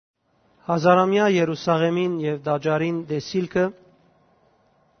Հազարամյա Երուսաղեմին եւ Դաջարին դեսիլքը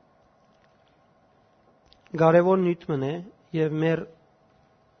կարևոր նյութ է եւ մեր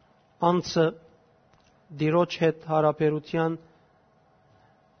անձը դիրոջ հետ հարաբերության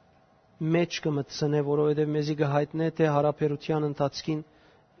մեջ կմտցնե, որովհետեւ մեզի կհայտնե թե հարաբերության ընթացքին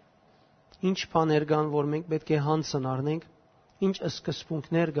ինչ բաներ կան, որ մենք պետք է հանցն առնենք, ինչ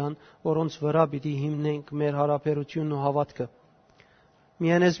սկզբունքներ կան, որոնց վրա պիտի հիմնենք մեր հարաբերությունն ու հավատքը։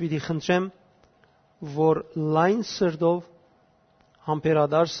 Միայն ես պիտի խնդրեմ, որ լայն սրտով,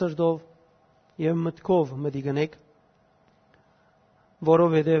 համբերադար սրտով եւ մտքով մտի գնեք,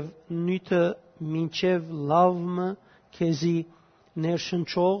 որովհետեւ նյութը մինչև լավը քեզի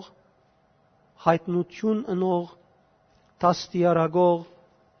ներշնչող, հայտնություն ընող, տաստիարագող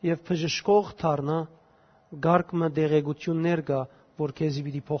եւ բժշկող դառնա, գարկմը դեղեցություններ կա, որ քեզի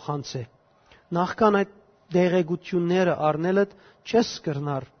պիտի փոխանցե։ Նախքան այդ դեղեցությունները առնելդ չես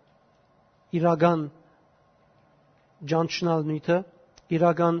կրնար իրական ճանչնալ նյութը,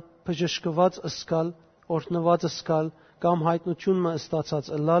 իրական բժշկված ըսկալ, օրհնված ըսկալ կամ հայտնությունը ստացած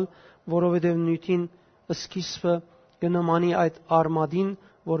ըլլալ, որովհետև նյութին սկիզբը կնմանի այդ արմադին,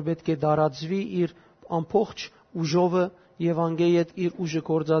 որ պետք է դարածվի իր ամբողջ ուժովը եւ անգեյետ իր ուժը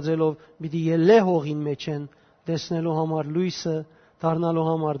կործածելով պիտի ելե հողին մեջ են, տեսնելու համար լույսը, դառնալու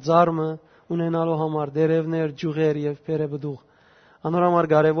համար ծառմը, ունենալու համար դերևներ, ջուղեր եւ բերեբդուղ։ Անորամար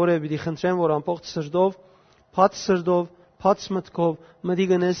կարևոր է պիտի խնդրեմ, որ ամբողջ սրտով, փած սրտով, փած մտքով մտի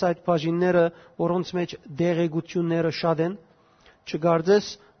գնես այդ բաժինները, որոնց մեջ դեղեցությունները շատ են, չգարձես,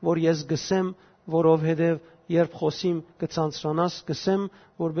 որ ես գսեմ, որովհետև երբ խոսիմ կցանցրանաս, գսեմ,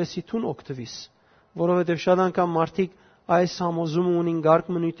 որբեսի թուն օգտվիս, որովհետև շատ անգամ մարդիկ այս համոզումը ունին գարկ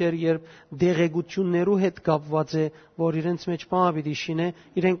մնույթեր, երբ դեղեցություններու հետ կապված է, որ իրենց մեջ բան պիտի շինե,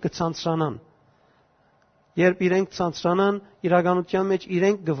 իրենք կցանցրանան։ Երբ իրենք ցանցրանան, իրականության մեջ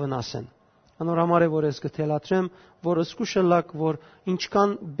իրենք կվնասեն։ Անորամար է, որ ես կթելադրեմ, որ զգուշալակ, որ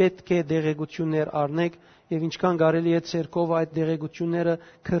ինչքան պետք է դեղեցություններ առնեք եւ ինչքան կարելի է ցերկով այդ դեղեցությունները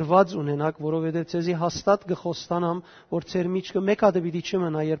քրված ունենաք, որովհետեւ ցեզի հաստատ կխոստանամ, որ ցեր միջքը մեկ հատ պիտի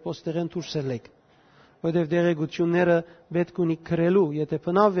չմնա, երբ ոստեղեն դուրս ելեք։ Որովհետև դեղեցությունները պետք ունի քրելու, եթե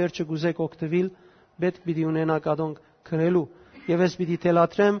բնավ վերջը գուզեք օգտվել, պետք պիտի ունենաք ադոնք քրելու։ Եվ ես պիտի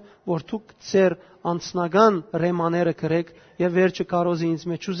թելադրեմ, որ դուք ձեր անձնական ռեմաները քրեք եւ վերջը կարոզի ինձ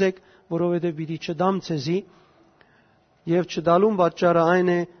մեջ ուզեք, որովհետև պիտի չդամ ցեզի եւ չդալուն պատճառը այն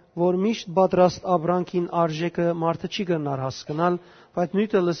է, որ միշտ պատրաստ ապրանքին արժեքը մարդը չի գնար հասկանալ, բայց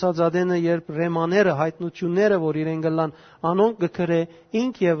նույնը լսած ադենը, երբ ռեմաները, հայտնությունները, որ իրեն գլան, անոնք գքրե,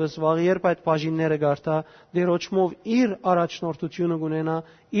 ինք եւս վաղ երբ այդ բաժինները գարտա, դերոճմով իր առաջնորդությունը գունենա,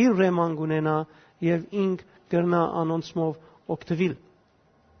 իր ռեման գունենա եւ ինք գրնա անոնցմով օգտվել։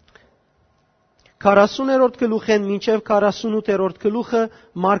 40-րդ գլուխեն մինչև 48-րդ գլուխը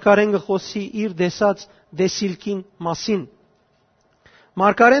մարգարեն գխոսի իր դեսած դեսիլքին մասին։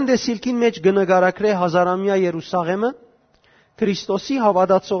 Մարգարեն դեսիլքին մեջ գնագարակրե հազարամյա Երուսաղեմը Քրիստոսի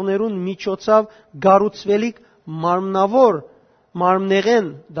հավատացողներուն միջոցով գառուցվելիք մարմնավոր մարմնեղեն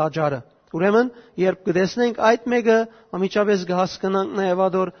դաջարը։ Ուրեմն, երբ կտեսնենք այդ մեկը, ամիջապես կհասկանանք նաև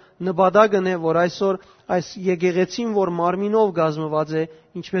որ նպատակն է, որ այսօր այս եկեղեցին, որ մարմինով կազմված է,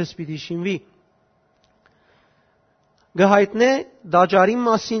 ինչպես պիտի շինվի։ Գհայտնե դաջարի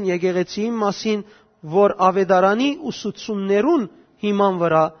մասին, եկեղեցիի մասին, որ ավետարանի ուսուցումներուն հիման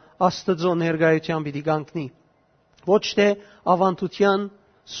վրա Աստծո ներկայության պիտի կանգնի։ Ոչ թե ավանդության,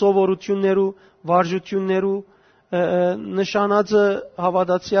 սովորություններու, վարժություններու, նշանածը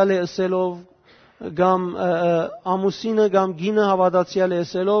հավատացյալ է ասելով, կամ ամուսինը կամ գինը հավատացյալ է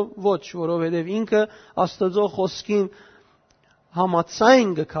ասելով, ոչ, որովհետև ինքը Աստծո խոսքին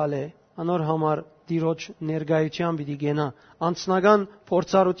համաձայն գքալ է, անոր համար Տիրոջ ներկայության պիտի գենա, անձնական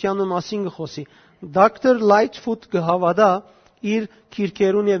փորձառության մասին գխոսի։ Դոկտոր Լայթֆուտ կհավատա իր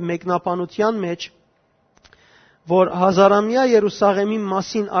քիրքերուն եւ մեկնաբանության մեջ, որ հազարամյա Երուսաղեմի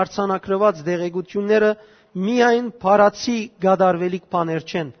մասին արձանագրված դեղեցությունները միայն փարացի գադարվելիք բաներ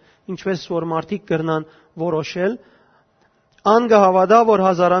չեն, ինչպես որ մարդիկ կրնան որոշել, ան կհավատա, որ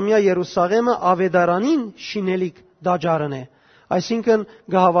հազարամյա Երուսաղեմը ավետարանին շինելիք դաջարն է։ Այսինքն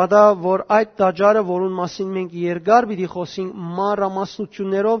կհավատա, որ այդ դաջարը, որուն մասին մենք երկար պիտի խոսենք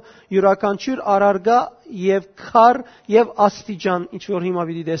մանրամասնություններով, յուրաքանչյուր առարգա եւ քար եւ աստիճան, ինչ որ հիմա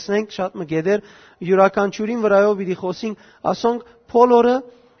պիտի տեսնենք, շատ մգեդեր, յուրաքանչյուրին վրայով պիտի խոսենք, ասոնք բոլորը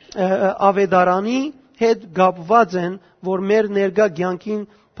ավետարանի հետ կապված են, որ մեր ներկա կյանքին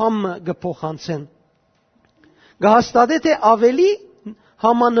փամը կփոխանցեն։ Գահստադե թե ավելի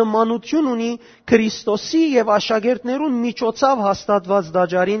համանմանություն ունի Քրիստոսի եւ աշակերտներուն միջոցով հաստատված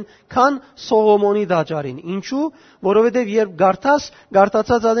դաջարին, քան Սողոմոնի դաջարին։ Ինչու՞, որովհետեւ երբ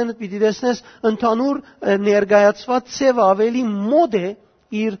գարտացած adենդ պիտի տեսնես ընդհանուր ներկայացված ցևը ավելի մոդ է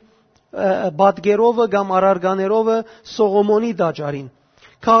իր բադգերովը կամ արարգաներովը Սողոմոնի դաջարին։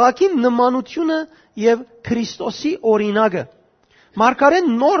 Քաղաքի նմանությունը եւ Քրիստոսի օրինակը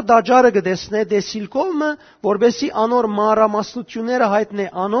Մարգարեն նոր դաջարը գտեսնե դեսիլքովը, որբեսի անոր մանրամասնությունները հայտնե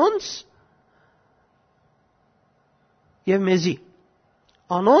անոնց եւ մեզի։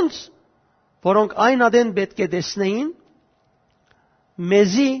 Անոնց, որոնք այն adեն պետք է տեսնեին,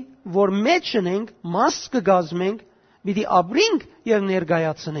 մեզի, որ մեջ ենք, մաս կգազմենք, պիտի ապրենք եւ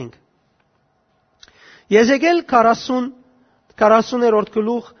ներկայացնենք։ Եզեկիել 40-րդ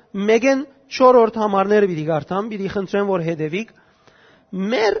գլուխ 1-4 համարները պիտի կարդամ, պիտի խնդրեմ, որ հետևիկ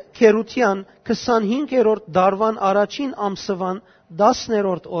Մեր քերության 25-րդ դարվան առաջին ամսվան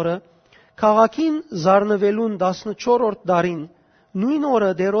 10-րդ օրը քաղաքին զարնվելուն 14-րդ դարին նույն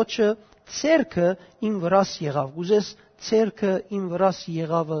օրը դերոջը ցերքը իմ վրաս եղավ։ Ուզես ցերքը իմ վրաս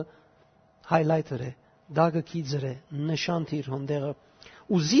եղավը highlighter է, դագը քիծր է, նշանտիր հոնդեղը։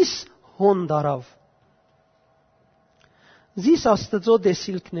 Ուզիս հոն դարավ։ Զիս աստծո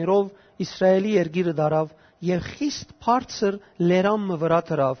դեսիլքներով Իսրայելի երգիրը դարավ եւ խիստ բարձր լերամը վրա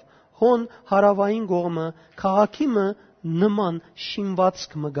դրավ, հոն հարավային կողմը քաղաքիմը նման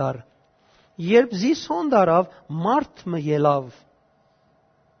շինվածք մգար։ Երբ զիս հոն դարավ, մարդ մը ելավ,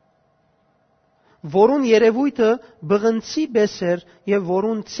 որուն երևույթը բղնցի բեսեր եւ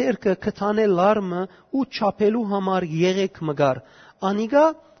որուն ցերքը կթանե լարմը ու չափելու համար եղեք մգար։ Անիգա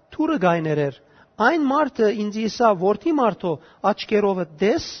թուրը գայներեր։ Այն մարդը ինձ իսա որդի մարդո աչքերովը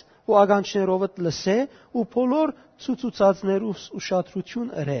դես ու ագանչներովդ լսե ու բոլոր ցուցուցածներուս ուշադրություն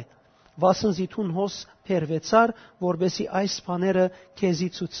ըրե։ Վասնզիթուն հոս փերվեցար, որբեսի այս բաները քեզի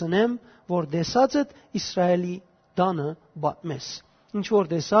ցուցնեմ, որ դեսածդ Իսրայելի դանը բատմես։ Ինչ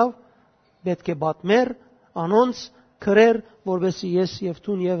որ դեսավ, պետք է բատմեր, անոնց քրեր, որբեսի ես եւ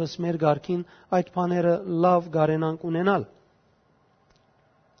տուն եւս մեր գարքին այդ բաները լավ գարենանք ունենալ։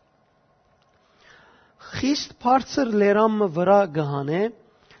 Խիստ բարձր լերամը վրա գահանե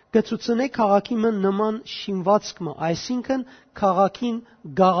գծուցնե քաղաքի մը նման շինվածքը, այսինքն քաղաքին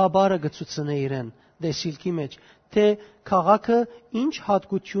գաղաբարը գծուցնե իրեն դեսիլքի մեջ, թե քաղաքը ինչ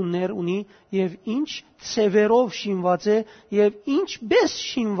հատկություններ ունի եւ ինչ ցևերով շինված է եւ ինչպես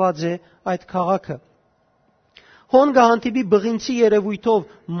շինված է այդ քաղաքը։ Հոն գահանտիպի բղինցի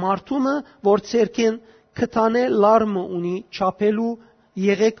երևույթով մարդումը, որ ցերքեն կտանե լարմը ունի, չափելու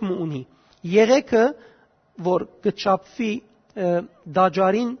եղեկը ունի։ Եղեկը, որ կչափվի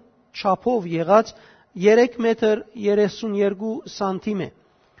դաջարին չափով եղած 3 մետր 32 սանտիմ է։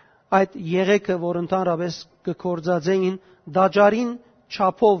 Այդ եղեկը, որ ընդհանրապես կկործածեին դաջարին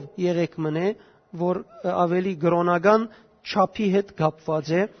չափով եղեք մնե, որ ավելի գրոնական չափի հետ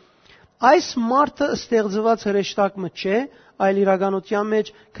կապված է։ Այս մարդը ստեղծված հրեշտակը չէ, այլ իրականության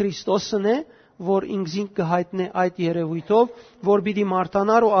մեջ Քրիստոսն է, որ ինքզին կհայտնե այդ երևույթով, որ պիտի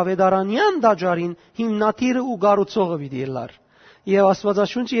մարտանար ու ավետարանյան դաջարին հիմնադիրը ու գառուցողը պիտի լար։ Եվ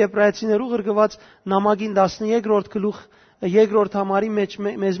Աստվածաշունչի Եբրայեցիներու գրգված նամակին 13-րդ գլուխ 2-րդ համարի մեջ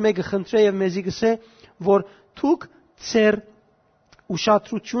մեզ մեկը խնդրե եւ մեզի գսե, որ դուք ծեր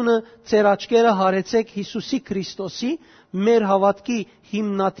ուշադրությունը, ծեր աչքերը հարեցեք Հիսուսի Քրիստոսի, մեր հավատքի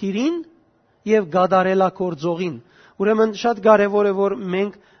հիմնադիրին եւ գադարելակորձողին։ Ուրեմն շատ կարեւոր է, որ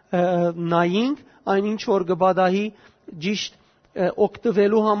մենք նայենք այն ինչ որ գբադահի ճիշտ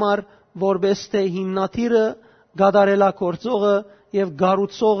օգտվելու համար, որպես թե հիմնադիրը, գադարելակորձողը եւ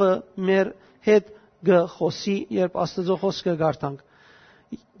գառուցողը մեր հետ գխոսի, երբ Աստծո խոսքը գարտանք։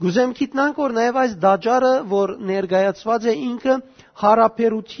 Գուզեմ գիտնանք, որ նաեւ այս դաջարը, որ ներկայացված է, ինքը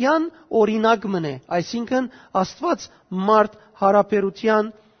հարաբերության օրինակ մնե, այսինքն Աստված մարդ հարաբերության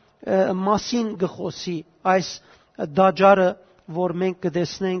մասին գխոսի այս դաջարը, որ մենք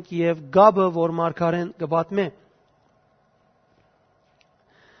կտեսնենք եւ գաբը, որ մարգարեն կպատմե։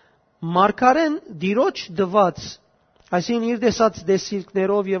 Մարգարեն դիրոջ դված, այսինքն իր տեսած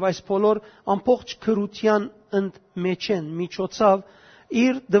դեսիլքներով եւ այս բոլոր ամբողջ քրության մեջ են միջոցով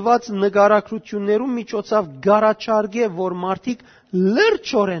իր դված նկարագրություններում միջոցով գարաչարգե, որ մարդիկ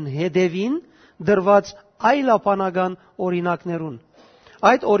լրջորեն հետևին դրված այլապանական օրինակներուն։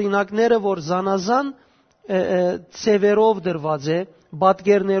 Այդ օրինակները, որ զանազան ցևերով դրված է,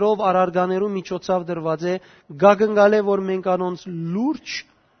 բադգերներով, արարգաներու միջոցով դրված է, գագնգալ է, որ մենք անոնց լուրջ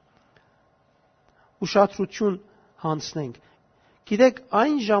ուշադրություն հանցնենք։ Գիտեք,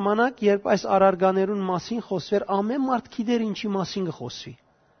 այն ժամանակ, երբ այս արարգաներուն մասին խոսվեր, ամեն մարդ գիտեր ինչի մասին կխոսվի։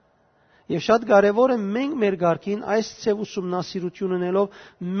 Եվ շատ կարևոր է մենք մեր ղարքին այս ցև ուսումնասիրություն ունելով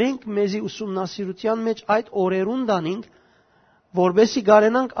մենք մեզի ուսումնասիրության մեջ այդ օրերուն դանենք, որբեսի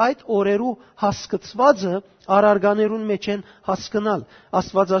գարենանք այդ օրերու հասկացվածը արարգաներուն մեջ են հասկանալ։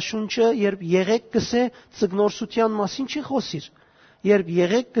 Աստվածաշունչը երբ եղեք կսե ծգնորսության մասին չի խոսիր։ Երբ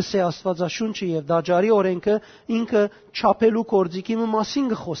եղեք կսե Աստվածաշունչը եւ դաջարի օրենքը ինքը չափելու կորձիկի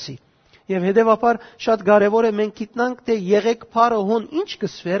մասին կխոսի։ Եվ հետևաբար շատ կարևոր է մենք գիտնանք թե եղեք փարը հոն ինչ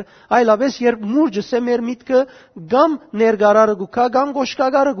կսվեր, այլապես երբ մուրջս է մեր միտքը կամ ներգարարը գուքա կամ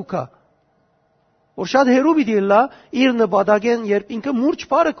գոշկագարը գուքա։ Որ շատ հերու պիտի լա իր նպատակեն երբ ինքը մուրջ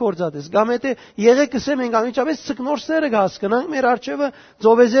փարը կորձատես, կամ եթե եղեք կսե մենք ամիջապես ցկնորսները հասկանանք մեր արջևը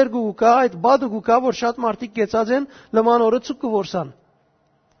ծովեզեր գուքա, այդ բադը գուքա, որ շատ մարդիկ կեցած են լման օրը ցուկ կորսան։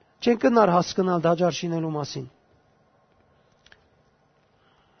 Չեն կնար հասկանալ դաջար շինելու մասին։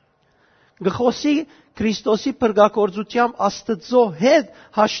 Գխոսի Քրիստոսի փրկակորձությամբ Աստծո հետ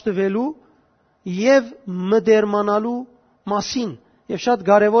հաշտվելու եւ մդերմանալու մասին։ Եվ շատ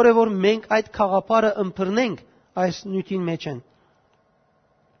կարևոր է որ մենք այդ խաղապարը ըմբռնենք այս նյութին մեջ են։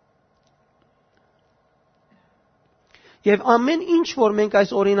 Եվ ամեն ինչ որ մենք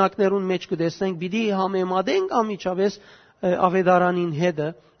այս օրինակներուն մեջ կտեսնենք, պիտի համեմատենք ամիջապես ավետարանին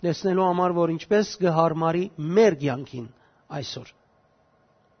հետը, տեսնելու համար որ ինչպես կհարմարի մեր կյանքին այսօր։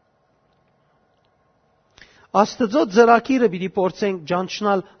 Աստծո ծրագիրը պիտի փորձենք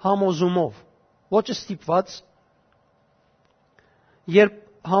ճանչնալ համոզումով, ոչ ստիպված։ Երբ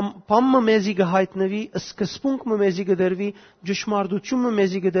բամը մեզի կհայտնվի, սկզբունքը մեզի կդրվի, ճշմարտությունը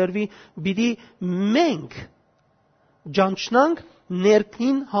մեզի կդրվի, պիտի մենք ճանչնանք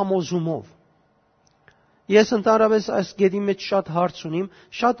ներքին համոզումով։ Ես ընդհանրապես այս գեդի մեջ շատ հարց ունիմ,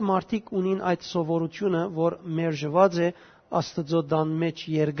 շատ մարդիկ ունին այդ սովորությունը, որ մերժված է Աստծո դան մեջ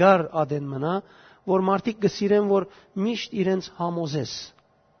երկար ադեն մնա, որ մարդիկ կսիրեն, որ միշտ իրենց համոզես։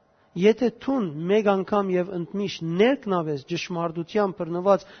 Եթե թուն մեկ անգամ եւ ընդմիշտ ներքնավես ճշմարտության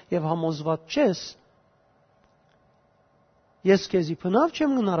բռնված եւ համոզված չես, ես քեզի փնավ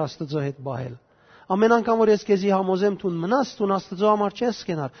չեմ գնար Աստծո հետ բահել։ Ամեն անգամ որ ես քեզի համոզեմ թուն մնաս, թուն Աստծո համար չես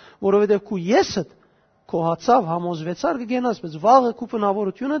գնար, որովհետեւ քու եսդ կոհացավ համոզվեցար կգենաս, բայց վաղը քու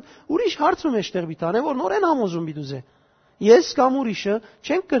բնավորությունը ուրիշ հարցում էշտեղ բիտանե, որ նորեն համոզում բիդուզե։ Ես կամ ուրիշը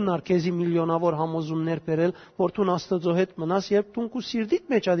չենք կնար քեզի միլիոնավոր համոզումներ բերել, որ դու Աստծո հետ մնաս, երբ դու քու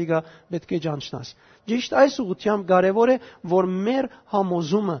սիրտիդ մեջ ադիգա պետք է ճանչնաս։ Ճիշտ այս ուղղությամբ կարևոր է, որ մեր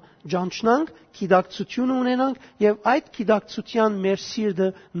համոզումը ճանչնանք, գիտակցություն ունենանք եւ այդ գիտակցության մեր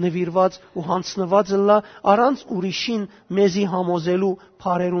սիրտը նվիրված ու հանձնված լա առանց ուրիշին մեզի համոզելու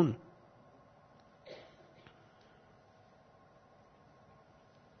փարերուն։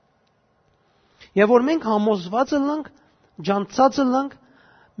 Եվ որ մենք համոզված ենք Ջանցած լանք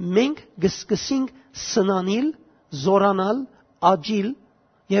մենք գսկսինք սնանիլ, զորանալ, աջիլ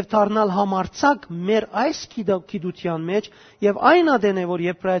եւ դառնալ համարցակ մեր այս գիտության մեջ եւ այն ադեն է որ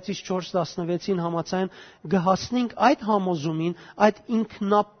Եբրայեցիս 4:16-ին համաձայն գհասնենք այդ համոզումին, այդ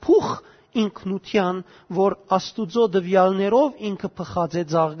ինքնափուխ ինքնության, որ Աստուծո դվյալներով ինքը փխած է,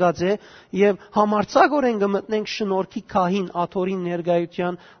 զարգած է եւ համարցակորեն կմտնենք շնորհքի քահին աթորին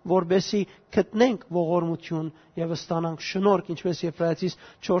ներգայության, որբեսի գտնենք ողորմություն եւ ստանանք շնորհք, ինչպես Եբրայեցիս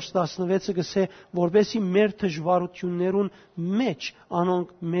 4:16-ը գսե, որբեսի մեր դժվարություններուն մեջ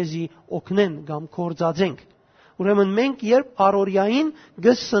անոնք մեզի օգնեն կամ կործածենք։ Ուրեմն մենք երբ առօրյային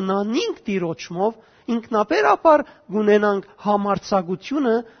գսնանինք Տիրոջմով, ինքնաբերաբար գունենանք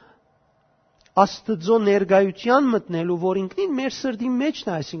համարցակությունը Աստծո ներգայության մտնելու, որ ինքնին մեր սրտի մեջն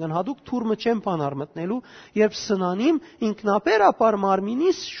է, այսինքն հadouk թուրմը չեմ բանար մտնելու, երբ սնանիմ ինքնաբերաբար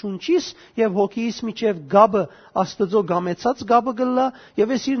մարմինիս, շունչիս եւ հոգիս միջև գաբը Աստծո գամեցած գաբը գլա,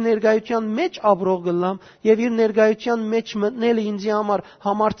 եւ ես իր ներգայության մեջ ապրող գլամ, եւ իր ներգայության մեջ մտնելը ինձի համար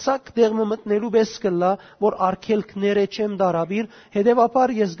համարցակ դեղը մտնելու պես գլա, որ արգելքները չեմ դարաբիր,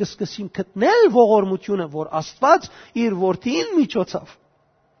 հետեւաբար ես կսկսեմ գտնել ողորմությունը, որ Աստված իր որդին միջոցով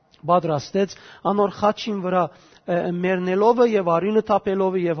բادرաստեց անոր խաչին վրա մեռնելովը եւ արյունը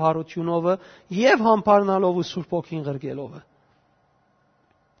թափելովը եւ հարությունովը եւ համբարնալովը Սուրբ Օքին ղրգելովը։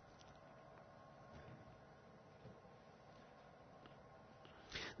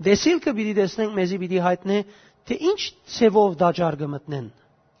 Դեսիլքը պիտի տեսնենք, մեզի պիտի հայտնե, թե ինչ ցևով դաջար կմտնեն։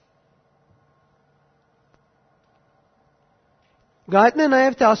 Գայտնե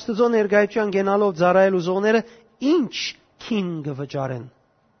նաեւ թե Աստծո ներգայության գենալով ծառայել ուզողները ինչ քին կվճարեն։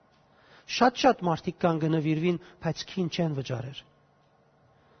 Շատ մարդիկ կան գնվիրվին, բայց քին չեն վճարեր։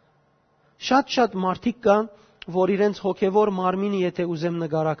 Շատ մարդիկ կան, որ իրենց հոգևոր մարմինը եթե ուզեմ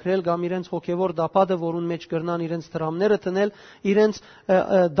նկարագրել, կամ իրենց հոգևոր դապադը, որուն մեջ կրնան իրենց դրամները տնել, իրենց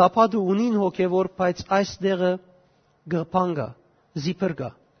դապադը ունին հոգևոր, բայց այս դեղը գփանգա, զիպրգա։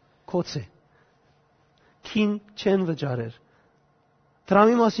 Քոց է։ Քին չեն վճարեր։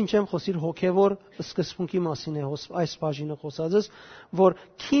 Դրամի մասին չեմ խոսիր, հոգևոր սկզբունքի մասին է այս բաժինը խոսածս, որ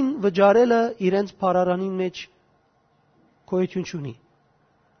քին վճարելը իրենց փարարանի մեջ գոյություն չունի։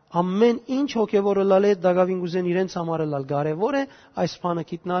 Ամեն ինչ հոգևորը լալ է դակավին գուզեն իրենց համար լալ կարևոր է այս բանը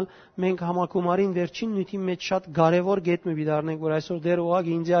գիտնալ։ Մենք համակումարին վերջին նյութի մեջ շատ կարևոր գետ մի դառնենք, որ այսօր դեր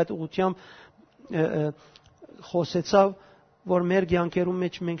ուղղակի ինձ այդ ուղղությամբ խոսեցավ, որ մեր կյանքերում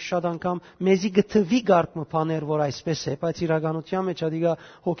մեջ մենք շատ անգամ մեզի գտվի գարկ բաներ, որ այսպես է, բայց իրականության մեջ ադիգա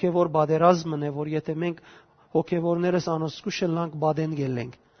հոգևոր բادرազմն է, որ եթե մենք հոգևորներս անոսկուշ լանք բادեն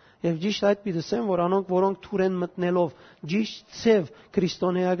գելենք։ Եվ ճիշտ այդ պիտեսեմ, որ անոնք, որոնք թուրեն մտնելով ճիշտ ցև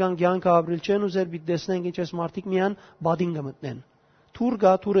քրիստոնեական կյանքը ապրել չեն ուզեր, պիտի տեսնենք ինչպես մարդիկ միան բادին կմտնեն։ Թուր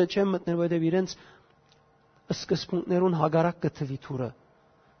գա թուրը չեն մտնել, որովհետև իրենց սկզբունքներուն հագարակ գտվի թուրը։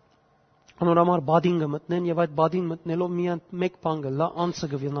 Անորամար բادին կմտնեն եւ այդ բادին մտնելով միան մեկ բան կլա, անցը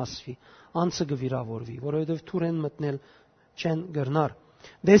կվնասվի, անցը կվիրավորվի, որովհետև թուրեն մտնել չեն գրնար։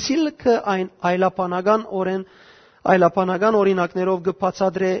 Դեսիլքը այն այլապանական օրինակներով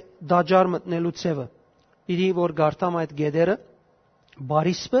կբացատրե դաջար մտնելու ցևը։ Պիտի որ գարտամ այդ գեդերը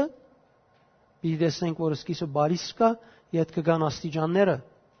բարիսպը, պիտի տեսնենք որ սկիզբը բարիսպ կա, իդ կգան աստիճանները։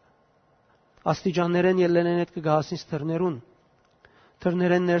 Աստիճաններեն ելլենեն այդ կգահասնից թռներուն։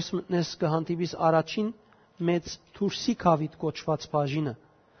 Թռներեն ներս մտնես կհանդիպիս առաջին մեծ թուրսի քավիտ կոչված բաժինը։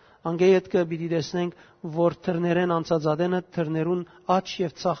 Անգեյետ կպիտի տեսնենք, որ թռներեն անցածադենը թռներուն աչ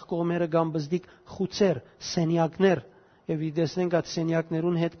եւ ցախ կողմերը կամ բզդիկ խուցեր, սենյակներ, եւ պիտի տեսնենք այդ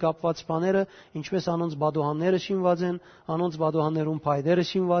սենյակներուն հետ կապված բաները, ինչպես անոնց բադոհանները շինված են, անոնց բադոհաններուն փայդերը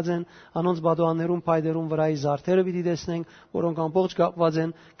շինված են, անոնց բադոհաններուն փայդերուն վրայի զարդերը պիտի տեսնենք, որոնք ամբողջ կապված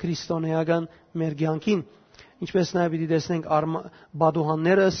են քրիստոնեական մեր կյանքին։ Ինչպես նաև պիտի տեսնենք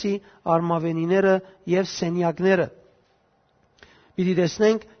բադոհանները, արմավենիները եւ սենյակները։ Պիտի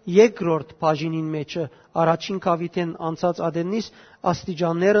տեսնենք երկրորդ բաժինին մեջը առաջին քավիթեն անցած ադենից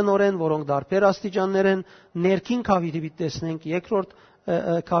աստիճանները նորեն, որոնք դարբեր աստիճաններ են, ներքին քավիթը պիտի տեսնենք երկրորդ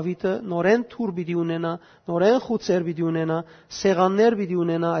քավիթը նորեն թուր պիտի ունենա, նորեն խուցեր պիտի ունենա, սեղաններ պիտի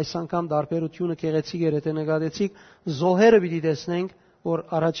ունենա, այս անգամ դարբերությունը գեղեցիկ էր, եթե նկատեցիք, զոհերը պիտի տեսնենք, որ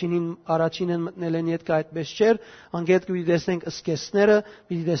առաջինեն մտնել են յետք այդպես չէր, անգետ պիտի տեսնենք սկեսները,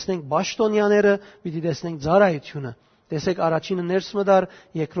 պիտի տեսնենք բաշտոնյաները, պիտի տեսնենք ծառայությունը։ Տեսեք առաջինը ներս մտար,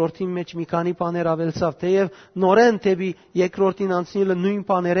 երկրորդին մեջ մի քանի բաներ ավելցավ, թեև նորեն թեպի երկրորդին անցնելը նույն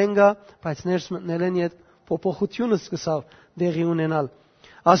բաներեն գա, բայց ներս մտնել են յետ փոփոխությունը սկսավ դեղի ունենալ։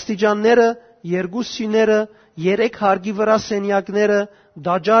 Աստիճանները, երկու սյուները, երեք հարգի վրա սենյակները,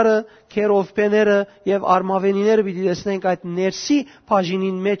 դաջարը, քերովբեները եւ արմավենիները պիտի տեսնենք այդ ներսի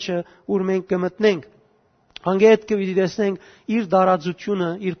բաժինին մեջը, ուր մենք կմտնենք։ Անգետ կպիտի տեսնենք իր դարածությունը,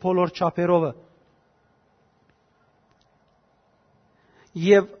 իր բոլոր չափերովը։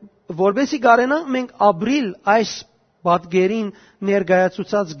 Եվ որբեսի կարենանք մենք ապրիլ այս բադգերին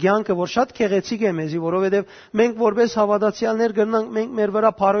ներկայացուցած կյանքը, որ շատ քեղեցիկ է մեզի, որովհետև մենք որպես հավատացյալներ կգնանք մենք մեր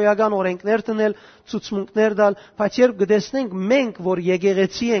վրա փարոյական օրենքներ տնել, ցուցմունքներ տալ, բայց երբ կտեսնենք մենք, որ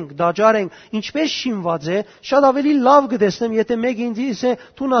եկեղեցի ենք, դաջար ենք, ինչպես շինված է, շատ ավելի լավ կտեսնեմ, եթե մեկ ինձ ասե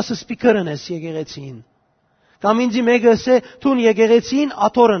դու ասես սպիկերն ես եկեղեցին։ Կամ ինձ մեկը ասե դու եկեղեցին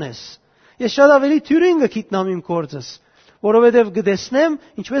աթորն ես։ Ես շատ ավելի թյուրին կգիտնամ իմ գործս, որովհետև կտեսնեմ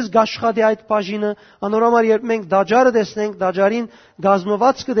ինչպես գաշխատի այդ բաժինը, անորոմար երբ մենք դաջարը տեսնենք, դաջարին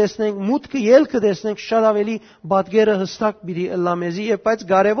գազմվածքը տեսնենք, մուտքը ելքը տեսնենք, շատ ավելի բադգերը հստակ պիտի ըլլա մեզի, եւ բայց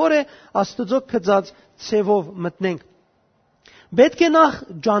կարեւոր է Աստծո քծած ցևով մտնենք։ Պետք է նախ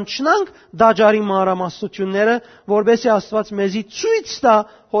ճանչնանք դաջարի մանրամասնությունները, որովհետեւ Աստված մեզի ցույց տա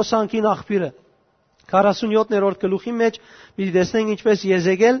հոսանքին աղբյուրը։ 47-րդ գլուխի մեջ պիտի տեսնենք ինչպես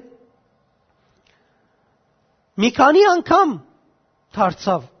Եզեկիել մի քանի անգամ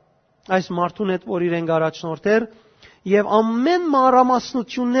դարձավ այս մարդուն հետ, որ իրեն առաջնորդեր, եւ ամեն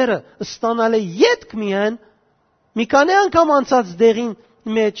մանրամասնությունները ստանալ է յետք միայն մի քանի անգամ անցած դեղին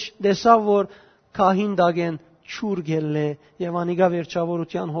մեջ տեսավ, որ քահին դագեն չուր գելլե եւ անիգա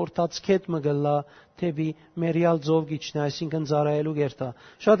վերջավորության հորտած քետ մգլա թեպի մերիալ ձով գիչնե, այսինքն ծառայելու գերտա։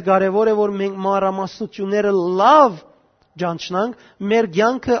 Շատ կարեւոր է որ մենք մանրամասնությունները լավ ճանչնանք, մեր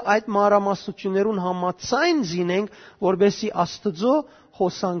կյանքը այդ մանրամասնություններուն համաձայն զինենք, որբեսի Աստծո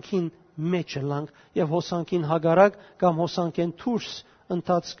հոսանքին մեջ լանք եւ հոսանքին հագարակ կամ հոսանքեն դուրս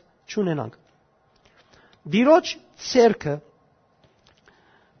ընթացք չունենանք։ Դիրոջ ցերքը,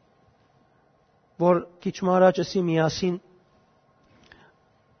 որ քիչ առաջ ասի միասին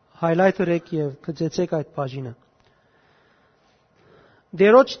highlighter-եք եւ գծեցեք այդ բաժինը։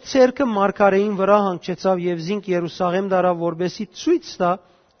 Դերոջ ցերքը մարգարեին վրա հանգչեցավ եւ զինք Երուսաղեմ դարավ, որբեսի ցույց տա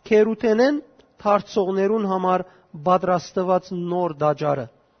քերութենեն թարցողներուն համար պատրաստված նոր դաջարը։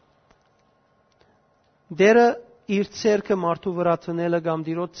 Դերը իր ցերկը մարդու վրա տնելը կամ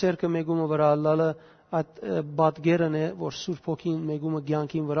դիրոց ցերկը մեգումը վրա ալլալը այդ բադգերն է, որ Սուրբ Հոգին մեգումը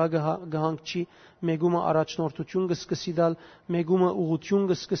ցանկին վրա գահանքի, մեգումը առաջնորդություն կսկսի դալ, մեգումը ուղղություն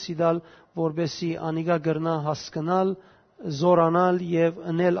կսկսի դալ, որբեսի անիգա գրնա հասկանալ, զորանալ եւ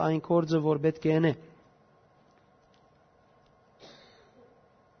ընել այն կորձը, որ պետք է ընե։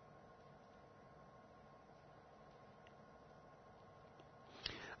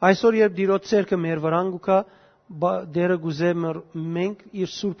 Այսօր երբ դիրոց ցերկը մեր վրան գուկա, դերը գուզե մենք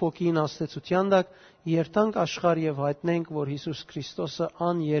իր Սուրբ Հոգին աստեցության դակ երթանք աշխարհ եւ հայտնենք, որ Հիսուս Քրիստոսը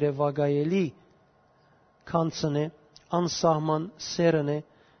աներևակայելի քանցն է, անսահման սերն է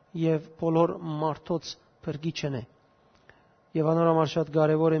եւ բոլոր մարդոց փրկիչն է։ Եվ անորոշ շատ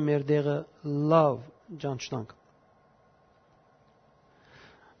կարեւոր է մեր դեղը լավ ճանչնանք։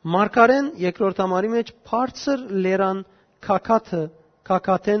 Մարգարեն երկրորդ համարի մեջ բարձր լերան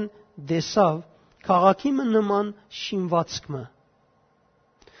քակաթեն դեսավ քաղաքին նման շինվածքը։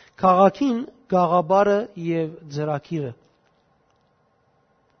 Քաղաքին գաղաբարը եւ ծրակիրը։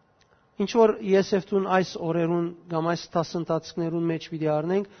 Ինչ որ ես եւ դուն այս օրերուն կամ այս տասնտածներուն մեջ պիտի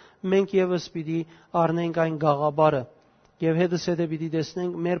առնենք, մենք եւս պիտի առնենք այն գաղաբարը եւ հետս հետը պիտի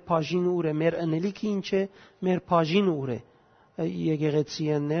տեսնենք մեր բաժինը ուր է, մեր ընելիքը ինչ է, մեր բաժինը ուր է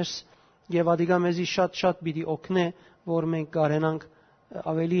եկեղեցիեն ներս եւ ադիգա մեզի շատ պիտի օգնե, որ մենք կարենանք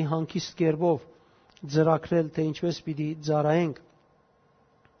ավելի հանգիստ կերպով ծրակրել, թե ինչպես պիտի ծառայենք։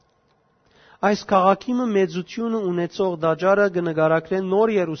 Այս քաղաքի մեծությունը ունեցող դաջարը կնկարագրեն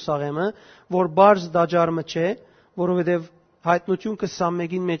Նոր Երուսաղեմը, որ բարձ դաջարը չէ, որովհետև հայտնություն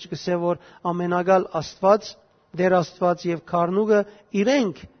 21-ին մեջ կսե, որ ամենագալ Աստված, Դեր Աստված եւ Քարնուգը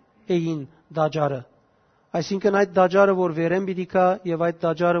իրենք էին դաջարը։ Այսինքն այդ դաջարը, որ վերեն պիտի կա եւ այդ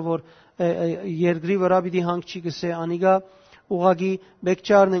դաջարը, որ երկրի վրա պիտի հանգչի կսե, անիգա ուղագի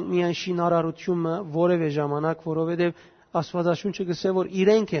բեկչարնենք միայն շինարարությունը որևէ ժամանակ, որովհետև Աստվածաշունչը գսե, որ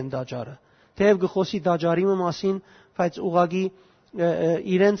իրենք են դաջարը։ Թեև գխոսի դաջարի մասին, բայց ուղագի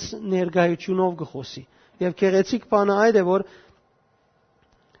իրենց ներկայությունով գխոսի։ Եվ գեղեցիկ բանը այդ է, որ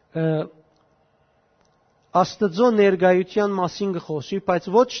Աստծո ներկայության մասին գխոսի, բայց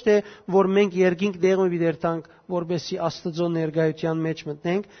ոչ թե որ մենք երկինք դեղը դերտանք, որբեսի Աստծո ներկայության մեջ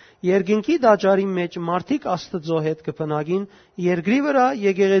մտնենք, երկինքի դաջարի մեջ մարդիկ Աստծո հետ կփնագին, երկրի վրա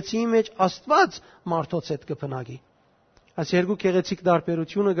եկեղեցիի մեջ Աստված մարդոց հետ կփնագի։ Այս երկու գեղեցիկ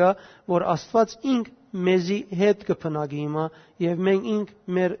տարբերությունը կա, որ Աստված ինք մեզի հետ կփնագի հիմա եւ մենք ինք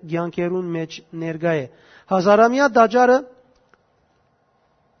մեր ցանկերուն մեջ ներկայ է։ Հազարամյա դաջարը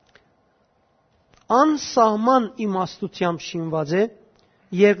անսահման իմաստությամբ շինված է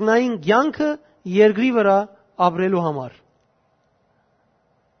երկնային ցանկը երկրի վրա ապրելու համար։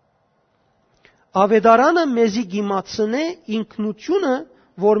 Ավետարանը մեզի գիմացնե ինքնությունը,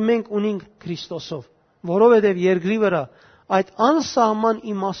 որ մենք ունենք Քրիստոսով, որովհետև երկրի վրա այդ անսահման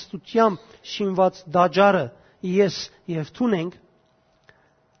իմաստությամբ շինված դաջարը ես եւ թունենք,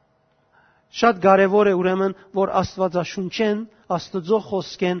 շատ կարևոր է ուրեմն, որ Աստվածաշունչեն, Աստծո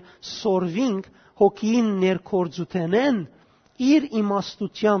խոսքեն սորվինք, հոգին ներկործութենեն իր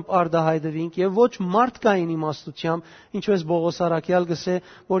իմաստությամբ արդահայտվինք եւ ոչ մարդկային իմաստությամբ, ինչպես Բողոս Արաքյալ գսե,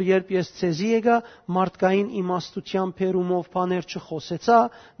 որ երբ ես ցեզի եկա մարդկային իմաստությամբ փերումով բաներ չխոսեցա,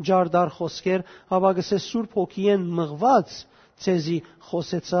 ջարդար խոսքեր, հավա գսե Սուրբ Հոգիեն մղված ցեզի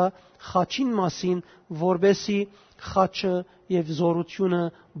խոսեցա խաչին մասին, որբեսի խաչը եւ զորությունը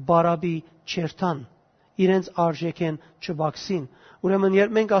բարաբի չերթան, իրենց արժեքեն չբացին։ Ուրեմն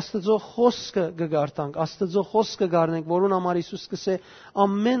երբ մենք Աստծո խոսքը կգարտանք, Աստծո խոսքը գարնենք, որուն համար Հիսուս կսե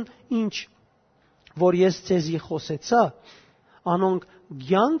ամեն ինչ, որ ես ցեզի խոսեցա, անոնք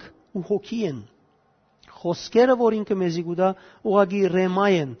ցանկ ու հոգի են։ Խոսքերը, որ ինքը մեզի գուտա, ուղագի ռեմա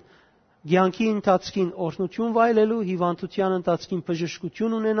են, ցանկի ընթացքին օրհնություն վայելելու, հիվանդության ընթացքին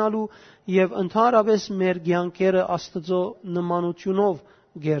բժշկություն ունենալու եւ ընդհանրապես մեր ցանկերը Աստծո նմանությունով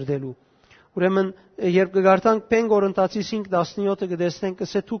գերդելու։ Ուրեմն երբ կգարտանք 5 Կորինթացիս 5:17-ը կտեսնենք,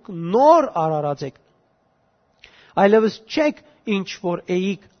 կսե դուք նոր արարած եք։ Այլևս չեք ինչ որ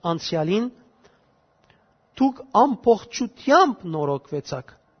էիք անցյալին, դուք ամբողջությամբ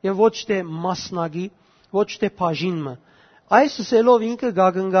նորոգվեցաք եւ ոչ թե մասնագի, ոչ թե բաժինը։ Այս ասելով ինքը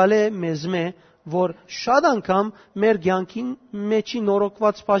գագնգալ է մեզ մե, որ շատ անգամ մեր ցանկին մեջի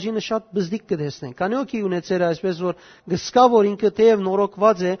նորոգված բաժինը շատ բզդիկ կտեսնենք։ Քանի օքի ունեցել այսպես որ գսկա որ ինքը թեև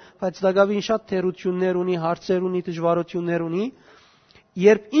նորոգված է, բայց դակավին շատ թերություններ ունի, հարցեր ունի, դժվարություններ ունի,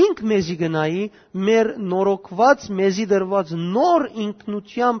 երբ ինք մեզի գնայի, մեր նորոգված մեզի դրված նոր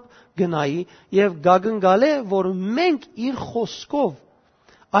ինքնությամբ գնայի եւ գագնգալ է, որ մենք իր խոսքով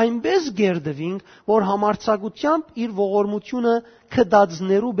այնպես գերդվինք, որ համարձակությամբ իր ողորմությունը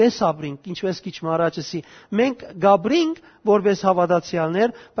կդածներու բես ապրինք, ինչպես քիչ առաջ ասի, մենք գաբրինք որպես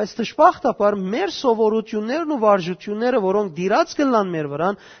հավատացյալներ, բայց դժբախտաբար մեր սովորություններն ու վարժությունները, որոնք դիրած կլան մեր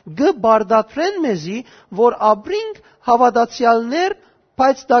վրան, գբարդատրեն մեզի, որ ապրինք հավատացյալներ,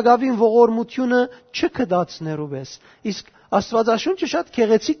 բայց դակավին ողորմությունը չկդածներու բես։ Իսկ Աստվածաշունչը շատ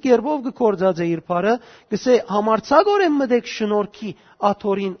քեղեցիկ կերպով գործած է իր բառը, գսե համարձակորեն մտեք շնորհքի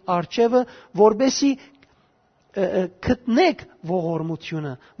աթորին արջևը, որբեսի գտնեք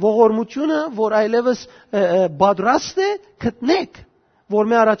ողորմությունը, որ այլևս բادرաստ է, գտնեք, որ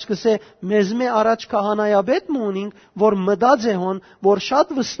մե առաջ կսե մեզ մե առաջ քահանայաբեդ մունինք, որ մտած է հոն, որ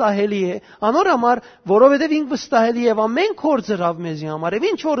շատ վստահելի է, անոր համար, որովհետև ինք վստահելի է, ամեն կորձրավ մեզի համար, եւ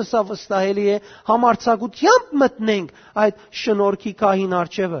ինչ որ սա վստահելի է, համարձակությամբ մտնենք այդ շնորհքի քահին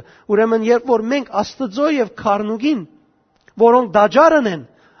արջևը։ Ուրեմն երբ որ մենք Աստծո եւ Քարնուգին, որոնք դաջարն են,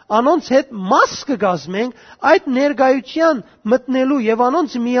 անոնց հետ մաս կգազմենք, այդ ներգայության մտնելու եւ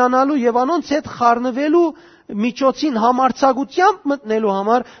անոնց միանալու եւ անոնց հետ խառնվելու միջոցին համարձակությամբ մտնելու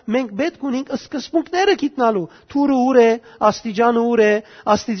համար մենք պետք ունենք սկզբունքները գտնալու։ Թուրը ուր է, աստիճանը ուր է,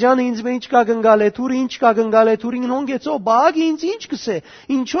 աստիճանը ինձ մեջ կա գնալ է, թուրը ինչ կա գնալ է, թուրին հոնգեցո, բաղի ինձ ինչ կսե։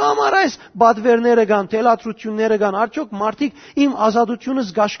 Ինչու համար այս բադվերները կան, թելաթրությունները կան, արդյոք մարդիկ իմ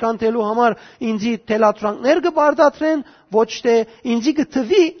ազատությունս գաշկանտելու համար ինձի թելաթրանքներ կբարդատրեն, ոչ թե ինձի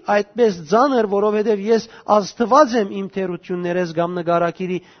գտվի այդպես ծանր, որովհետև ես ազդված եմ իմ թերություններես կամ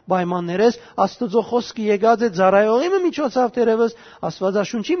նկարակիրի պայմաններես, Աստծո խոսքը եկած է ծառայողի միջոցով դերևս,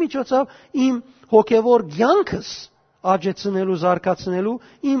 Աստվածաշունչի միջոցով իմ հոգևոր կյանքս աճեցնելու, զարգացնելու,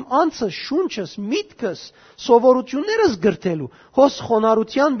 իմ անձը, շունչս, միտքս, սովորություններս գրթելու, հոս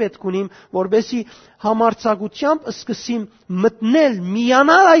խոնարհության պետք ունիմ, որբեսի համարձակությամբ սկսեմ մտնել,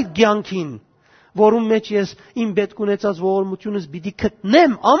 միանալ այդ կյանքին, որում մեջ ես իմ պետք ունեցած ողորմությունս պիտի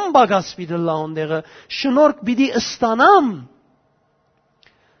գտնեմ, անբագաս պիտի լաոնդեղը, շնորհք պիտի ստանամ,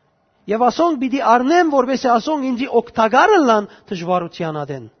 եւ ասոնք պիտի առնեմ, որովհետեւ ասոնք ինձի օգտակար լան դժվարության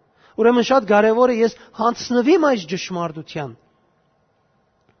ադեն։ Ուրեմն շատ կարևոր է ես հանցնվիմ այս ճշմարտության։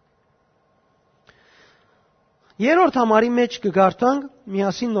 Երրորդ համարի մեջ կգարտանք,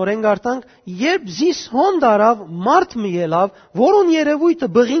 միասին նորեն գարտանք, երբ զիս հոն դարավ մարդ մի ելավ, որուն երևույթը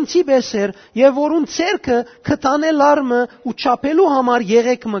բղինցի պես էր, եւ որուն ցերքը քթանել արմը ու չափելու համար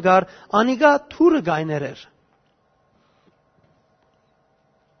եղեք մգար, անիգա թուրը գայներ էր։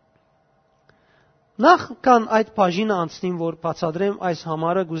 Նախ կան այդ բաժինը անցնին, որ բացադրեմ այս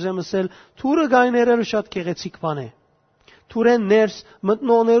համարը, գուզեմ ասել, թուրը գայներելը շատ քեղեցիկ բան է։ Թուրեն ներս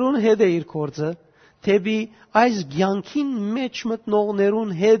մտնողներուն հետ է իր գործը, թեպի այս կյանքին մեջ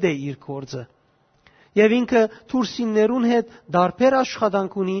մտնողներուն հետ է իր գործը։ Եվ ինքը թուրսիններուն հետ դարբեր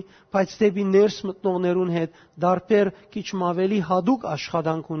աշխատանք ունի, բայց թեպի ներս մտնողներուն հետ դարբեր քիչ ավելի հadouk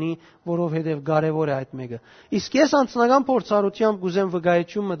աշխատանք ունի, որովհետև կարևոր է այդ մեկը։ Իսկ ես անձնական փորձառությամբ գուզեմ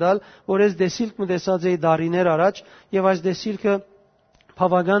վկայություն մտալ, որ ես դեսիլք մտեսած էի դարիներ առաջ, եւ այս դեսիլքը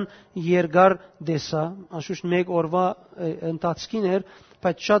բավական երկար դեսա, անշուշտ մեկ օրվա ընթացքին էր,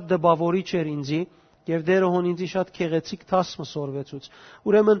 բայց շատ դպավորիչ էր ինձի։ Եվ դերը հոն ինձի շատ քեղեցիկ դասը սորվեցուց։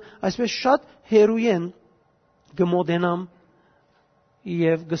 Ուրեմն այսպես շատ հերույեն գմոդենամ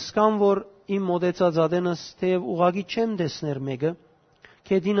եւ գսկամ, որ իմ մոդեցած ադենս թեև ուղագի չեմ դեսներ մեկը,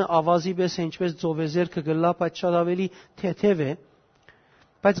 քեդինը ավազի պես է ինչպես ծովեզերքը գլա, բայց շատ ավելի թեթև է,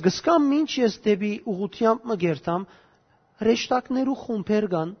 բայց գսկամ ինչ ես դեպի ուղությամբ մգերտամ, ռեշտակներու խումբեր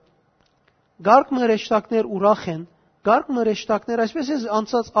կան, գարկ մը ռեշտակներ ուրախ են, Գարկ մրեշտակներ, այսպես ես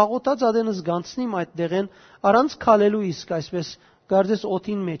անցած աղոտած ադենս գանցնիմ այդ դեղեն, առանց քալելու իսկ, այսպես գարձես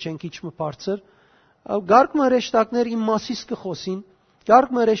օթին մեջ են քիչ մը բարձր, գարկ մրեշտակներ իմ մասիս կխոսին,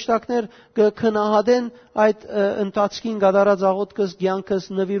 գարկ մրեշտակներ կքնահատեն այդ ընթացքին գդարած աղոտքս, կյանքս,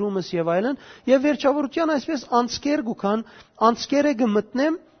 նվիրումս եւ այլն, եւ վերջավորության այսպես անցկեր գուքան, անցկերը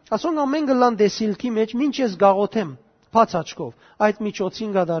կմտնեմ, ասոնք ամեն գլան դեսիլքի մեջ, ինչ ես գաղոթեմ, բաց աչքով, այդ միջոցին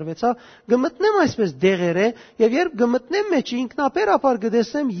գդարվեցավ, գմտնեմ այսպես դեղերը, եւ երբ գմտնեմ մեջ ինքնաբերաբար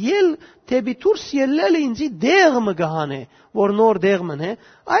գտեսեմ ել թեպի դուրս ելելը ինձի դեղը գահանե, որ նոր դեղմն է,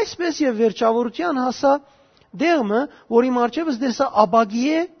 այսպես եւ վերջավորության հասա դեղը, որի մարչեւս դեսա աբագի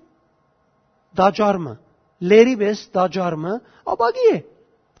է դաջարմը, լերի պես դաջարմը աբագի է։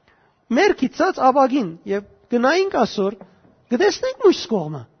 Մեր քիծած աբագին եւ գնայինք ասոր, գտեսնենք մույս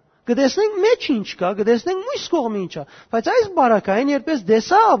կողմը։ Գտեսնենք մեջ ինչ կա, գտեսնենք մույս կողմը ինչ է, բայց այս բարակային երբես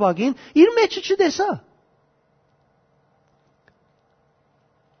դեսա աբագին, իր մեջը չդեսա։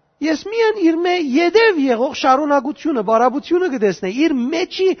 Ես միայն իր մե յետև եղող շարունակությունը, բարաբությունը կդեսնեի, իր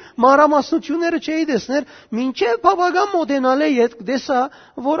մեջի մանրամասնությունները չէի դեսներ, մինչև բավական մոդենալ է յետ դեսա,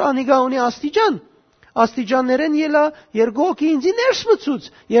 որ անիգա ունի աստիճան։ աստիճաններեն ելա երկողի ինձի ներս մցուց,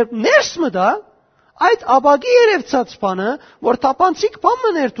 երբ ներս մտա, այդ աբագի երևցած բանը, որ տապանցիկ բան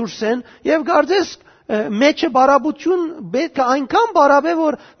մներ դուրսեն, եւ գարձես մեջը բարաբություն պետք է այնքան բարավ է,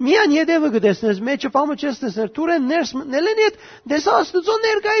 որ միան յետևը գտեսնես, մեջը բամը չես տեսներ, դուրեն ներս մտնել են իդ, դեսա Աստծո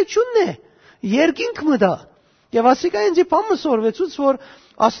ներկայությունն է, երկինք մտա, եւ ասիկա ինձի բամը սորվեցուց, որ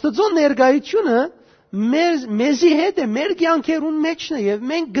Աստծո ներկայությունը մեզի հետ է, մեր կյանքերուն մեջն է, եւ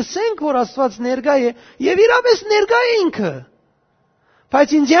մենք գսենք, որ Աստված ներկայ է, եւ իրապես ներկայ է ինքը։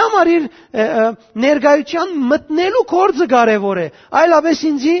 Բայց ինձի համար իր ներկայության մտնելու կորձը կարևոր է, այլապես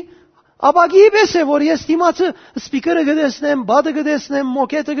ինձի աբագի պես է, որ ես դիմացը սպիկերը գտեսնեմ, բադը գտեսնեմ,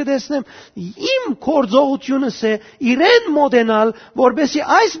 մոկետը գտեսնեմ, իմ կորձողությունս է իրեն մոդենալ, որպեսզի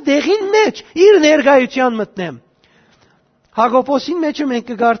այս դեղին մեջ իր ներկայության մտնեմ։ Հակոբոսին մեջը մենք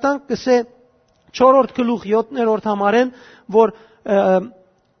կգարտանք, կսե 4-րդ գլուխ 7-րդ համարեն, որ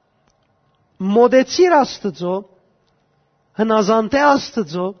մոդեցիր Աստծո, հնազանդե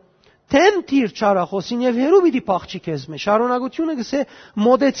Աստծո, թեմ տիր չարախոսին եւ հերու պիտի փախչի քեզ մեջ։ Շարունակությունը գսե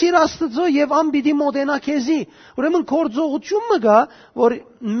մոդեցիր Աստծո եւ ան պիտի մոդենա քեզի։ Ուրեմն կորձողություն մը գա, որ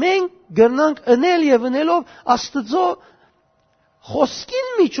մենք գրնանք ընել եւ ընելով Աստծո խոսքին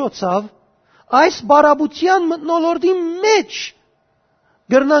միջոցով այս բարաբության մտնոլորտի մեջ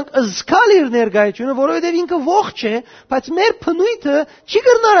գրնանք զգալ իր ներկայությունը, որովհետև ինքը ողջ է, բայց մեր փնույթը չի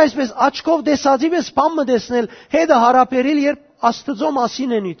գրնար այսպես աչքով տեսածի պես բան մտածնել, հետը հարաբերել, երբ Աստծո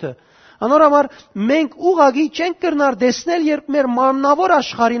մասին է նույթը։ Անորոմար մենք ուղղակի չենք կրնար տեսնել, երբ մեր մարմնավոր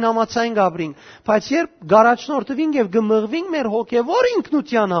աշխարհին համացայն գաբրինք, բայց երբ գարաչնորդվինք եւ գմղվինք մեր հոգեվոր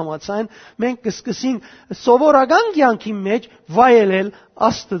ինքնության համացայն, մենք կսկսենք սովորական կյանքի մեջ վայելել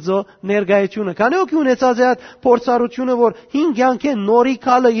Աստծո ներկայությունը։ Քանի օքի ունեցած է այդ փորձառությունը, որ 5 կյանքի նորի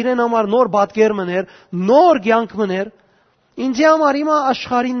քալը իրեն համար նոր բատկեր մներ, նոր կյանք մներ, ինձ համար հիմա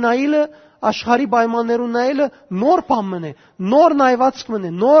աշխարհին նայելը, աշխարհի պայմաններուն նայելը նոր բան մնե, նոր նայվածք մնե,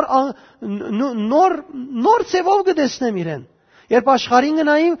 նոր ծևով կտեսնեմ իրեն։ Երբ աշխարհին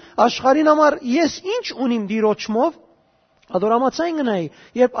գնայիմ, աշխարհին համար ես ինչ ունիմ դիրոճմով, ադորամացային գնայի,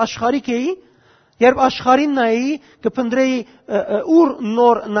 երբ աշխարհիկ էի, երբ աշխարհին նայի, կփնդրեի ուր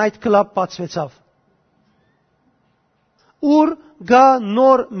նոր նայթ կլաբ բացվեցավ։ Ուր գա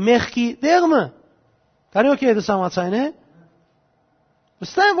նոր մեղքի դեղմը։ Քանի օքի է դասամացային է։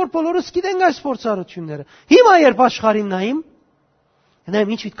 Վստահ եմ, որ բոլորս գիտենք այս փորձառությունները։ Հիմա երբ աշխարհին նայիմ,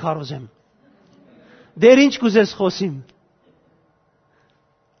 նայեմ ինչ վիթ քարոզեմ։ Դեր ինչ կուզես խոսիմ։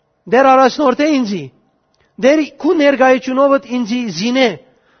 Դեր առաջնորդ է ինձի։ Դեր քու ներկայությունովդ ինձի զինե։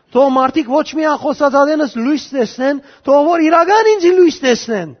 Թող մարդիկ ոչ միայն խոսածածենս լույս տեսնեն, թող որ իրական ինձի լույս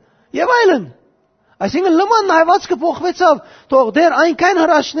տեսնեն։ Եվ այլն։ Այսինքն լման նայվածքը փոխվեցավ, թող դեր այնքան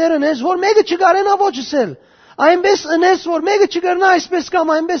հրաշքներ ունես, որ մեկը չկարենա ոչսել։ Այնպես ունես, որ մեկը չկարենա այսպես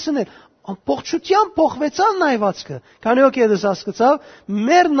կամ այնպես ունել։ Ամբողջությամբ փոխվեցավ նայվածքը։ Քանի օքի դες հասկացավ,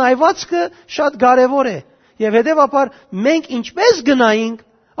 մեր նայվածքը շատ կարևոր է։ Եվ հետևաբար մենք ինչպես գնայինք,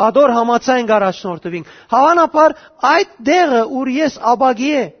 ադոր համացային առաջնորդվինք։ Հավանաբար այդ դեղը, ուր ես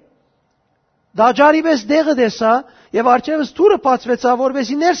աբագի է, դաջարի պես դեղը դեսա, եւ արջևս թուրը բացվեցավ,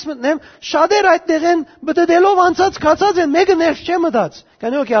 որովհետեւ ներս մտնեմ, շատեր այդ դեղեն բդդելով անցած կացած են, մեկը ներս չէ մտած։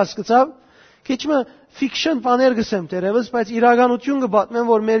 Քանի օքի հասկացավ, քիչը ֆիքշն բաներ գսեմ դերևս, բայց իրականություն կբատմեմ,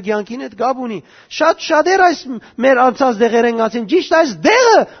 որ մեր կյանքին հետ գաբ ունի։ Շատեր այս մեր անցած դեղերեն գացին, ճիշտ այս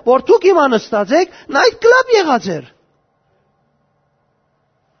դեղը, որ դուք հիմա նստած եք, նայդ կլաբ եղած էր։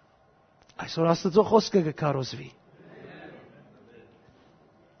 Այսօր Աստծո խոսքը կքարոզվի։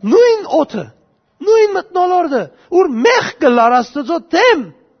 Նույն օդը, նույն մտնոլորտը, ուր մեղ կլար Աստծո դեմ,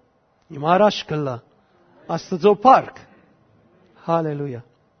 հիմա առաջ կլա Աստծո փառք։ Հալելույա։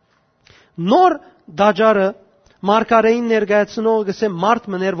 Նոր դաջարը մարգարեին ներկայացնող գսե մարդ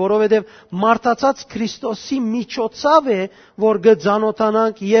մներ, որովհետև մարդացած Քրիստոսի միջոցով է, որ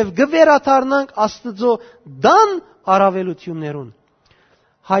գծանոթանանք եւ գվերաթարնանք Աստծո դան առավելություններուն։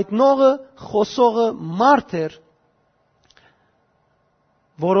 Հայտնողը, խոսողը մարդ էր,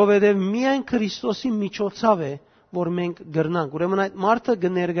 որովհետև միայն Քրիստոսի միջոցով է, որ մենք գրնանք։ Ուրեմն այդ մարդը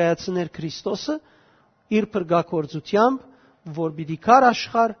կներկայացներ Քրիստոսը իր փրկագործությամբ, որ պիտի կար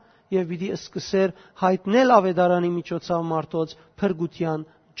աշխարհ եւ պիտի սկսեր հայտնել ավետարանի միջոցով մարդոց փրկության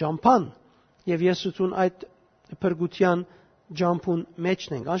ջամփան։ Եվ Եսուսուն այդ փրկության ջամփուն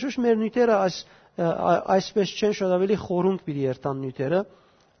մեջն ենք։ Անշուշտ մեր նյութերը այսպես չեն, շատ ավելի խորունկ պիտի երթան նյութերը։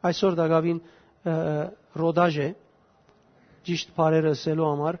 Այսօր դակավին ռոդաժ է, ճիշտ բարերը ասելու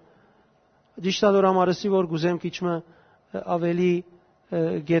համար, ճիշտադոր համարսի, որ գուզեմ քիչմը ավելի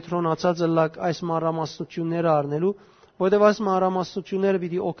գետրոնացած լակ այս մանրամասնությունները առնելու, որտեղ այս մանրամասնությունները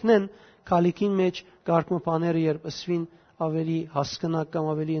պիտի օգնեն քալիքին մեջ գարկմը բաները երբ ասվին ավելի հասկանակ կամ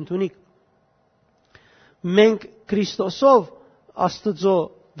ավելի ընդունիկ։ մենք Քրիստոսով Աստծո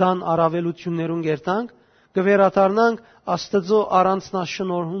դան առավելություններուն գերտանք, կվերադառնանք Աստծո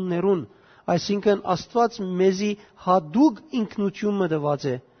առանձնաշնորհումներուն, այսինքն Աստված մեզի հատուկ ինքնությունը տված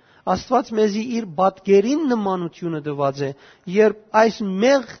է, Աստված մեզի իր բատկերին նմանությունը տված է, երբ այս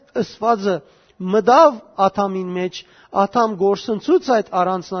մեղ ըսվածը մտավ Աթամին մեջ, Աթամ գործընծուց այդ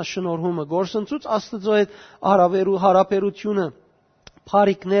առանձնաշնորհումը, գործընծուց Աստծո հետ հարաբերությունը,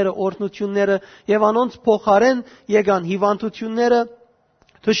 փարիկները, օրհնությունները եւ անոնց փոխարեն եկան հիվանդությունները,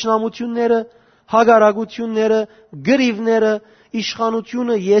 թշնամությունները, հագարագությունները, գրիվները,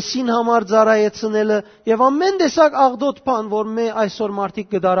 իշխանությունը եսին համար ծառայեցնելը եւ ամեն տեսակ աղդոտ բան, որ մենք այսօր մարդիկ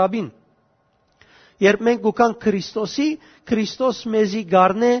կդարաբին։ Երբ մենք գուքանք Քրիստոսի, Քրիստոս մեզի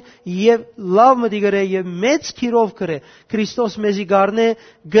գարնե եւ լավ մտի գրե եւ մեծ քիրով գրե։ Քրիստոս մեզի գարնե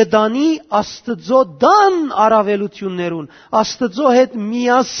գդանի Աստծո դան առավելություններուն, Աստծո հետ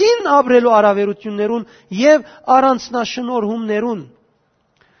միասին ապրելու առավելություններուն եւ առանձնաշնորհումներուն։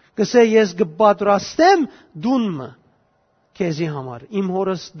 Գսե ես կպատրաստեմ դունը քեզի համար, իմ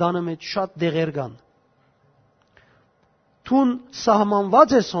հորս դանը մեջ շատ դեղեր կան։ Տուն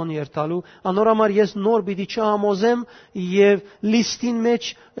սահմանված է սոն երթալու, անորամար ես նոր պիտի չհամոզեմ եւ լիստին մեջ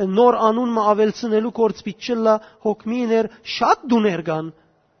նոր անունը ավելցնելու կորց պիտի չլա հոգմիներ շատ դուներ կան,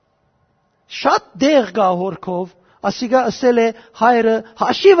 շատ դեղ կա հորքով, ասիգա ասել է հայրը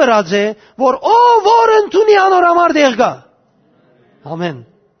հաշի վրած է, որ ով որ ընդունի անորամար դեղ կա։ Ամեն։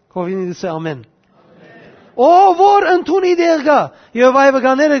 Կովինի դսե ամեն։ Ով որ ընդունի դեղ կա, եւ այ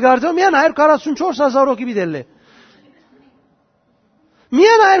վկաները գարձում միան 144,000 հոգի բիդել է։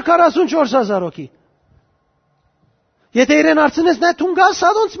 Միան 144,000 հոգի։ Եթե իրեն արցնես նա թուն գաս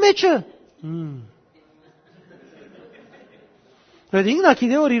ադոնց մեջը։ Ռեդինգ նա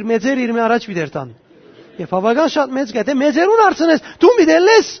կիդե որ իր մեծեր իր մե առաջ բիդեր տան։ Եվ հավական շատ մեծ կա, թե մեծերուն արցնես, թուն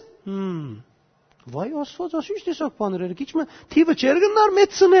բիդել ես։ Վայ Աստված, ասի՞ տեսակ բաներ, քիչ մը թիվը չեր գնար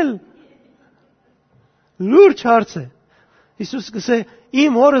մեծնել։ Լուրջ հարց է։ Հիսուս գսե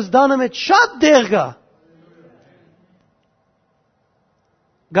իմ հորս դանը մեջ շատ դեղ կա։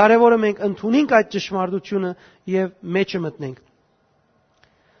 Կարևորը մենք ընդունենք այդ ճշմարտությունը եւ մեջը մտնենք։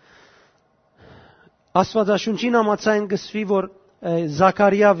 Աստվածաշունչին համաձայն գսվի, որ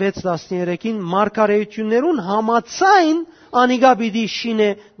Զաքարիա 6:13-ին մարգարեություններուն համաձայն անիգա պիտի շինե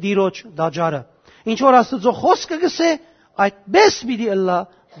դիրոջ դաջարը։ Ինչ որ Աստծո խոսքը գսե, այդպես պիտի ըլլա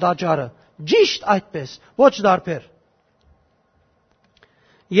դաջարը։ Ճիշտ այդպես, ոչ դարբեր։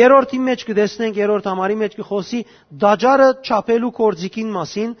 Երրորդի մեջ կտեսնենք, երրորդ համարի մեջ կխոսի դաջարը չափելու կորձիկին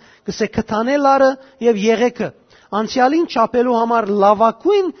մասին, կսե քթանելարը եւ եղեքը։ Անցյալին չափելու համար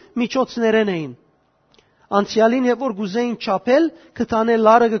լավակույն միջոցներն էին։ Անցյալին երբ որ գուզեին չափել,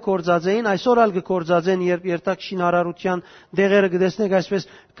 քթանելարը կկործածեին, այսօր ալ կկործածեն, երբ երթակ շինարարության դեղերը կտեսնենք այսպես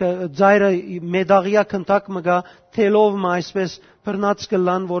ձայրը մեդաղիա քնտակ մգա, թելով մը այսպես բռնած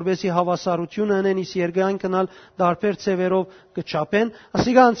կլան, որբեսի հավասարությունը ունեն, իսկ երկայն կնալ դարբեր ծևերով կչափեն։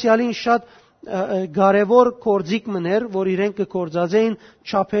 Ասիկա անցյալին շատ կարևոր կորձիկ մներ, որ իրենք կկործածեին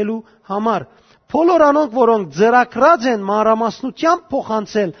չափելու համար։ Բոլոր անոնք, որոնք ձեռակրած են մանրամասնությամբ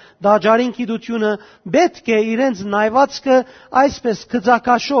փոխանցել դաջարին գիտությունը, պետք է իրենց նայվածքը այսպես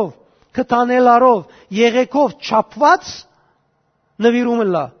քծակաշով, քթանելարով, եղեքով չափված նվիրումը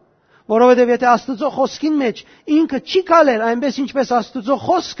լա։ Որովհետև եթե Աստծո խոսքին մեջ ինքը չի կալեր այնպես ինչպես Աստծո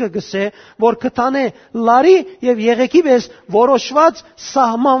խոսքը գսե, որ քթանե լարի եւ եղեքի պես որոշված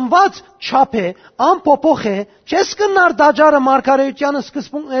սահմանված չափ է, անփոփոխ է, չես կնար դաջարը մարգարեությանը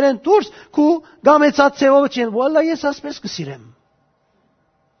սկզբունքներեն դուրս քու գամեցած ծևով չեն, վալա ես ասպես կսիրեմ։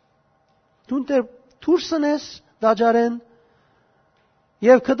 Դու դուրսն ես դաջարեն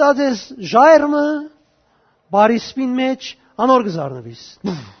եւ կդած ես ժայռը բարիսպին մեջ անոր գզարնվիս։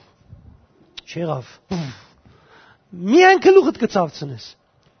 Չեղավ։ Միայն գլուխդ կցավցնես։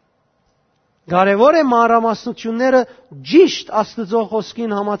 Կարևոր է մանրամասնությունները ճիշտ Աստծո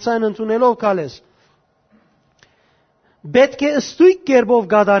խոսքին համաձայն ընդունելով կալես։ Պետք է ստույգ կերպով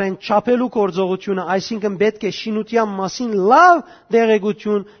գադարեն չափելու գործողությունը, այսինքն պետք է շինության մասին լավ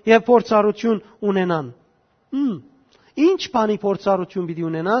դեղեցություն եւ փորձառություն ունենան։ Ինչ բանի փորձառություն պիտի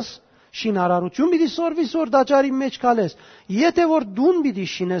ունենաս? Շինարարություն պիտի սորվի սոր դաջարի մեջ կալես։ Եթե որ դուն պիտի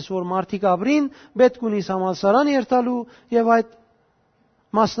շինես, որ մարդիկ ապրին, պետք ունիս համալսարան երթալու եւ այդ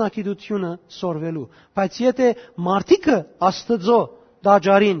մասնակցությունը սորվելու։ Բայց եթե մարդիկը Աստծո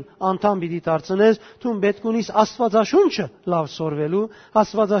դաջարին անդամ պիտի դարձնես, դու պետք ունիս Աստվածաշունչը լավ սորվելու,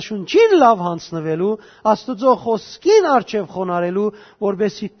 Աստվածաշունչին լավ հանձնվելու, Աստծո խոսքին արժև խոնարելու,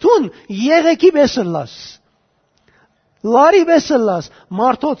 որբեսի դու եղեքի պես լաս։ Լարի վեսելաս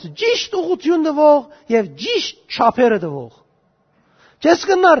մարդոց ճիշտ ուղղություն դվող եւ ճիշտ չափերը դվող։ Չես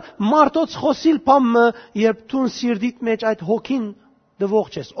կնար մարդոց խոսիլ փամը, երբ տուն սիրդիտ մեջ այդ հոգին դվող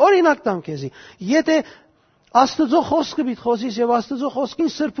չես։ Օրինակ տամ քեզի, եթե Աստծո խոսքը պիտի խոսիս եւ Աստծո խոսքին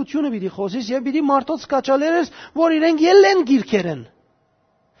սրբությունը պիտի խոսիս եւ պիտի մարդոց կաչալերես, որ իրենք ելեն գիրքերեն։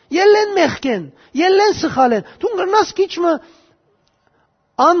 Ելեն մեղքեն, ելեն սխալեն։ Դու գրնաս քիչը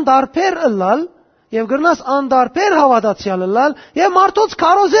անդարբեր ըլալ եւ գրնաս անդարբեր հավատացյալ ըլալ եւ մարդոց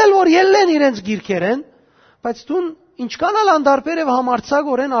կարոզել, որ ելեն իրենց գիրքերեն, բայց դու ինչքան էլ անդարբեր եւ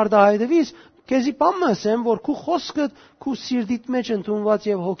համարցակորեն արդահայտվիս, քեզի բամը ասեմ, որ քու խոսքը քու սիրտիդ մեջ ընդունված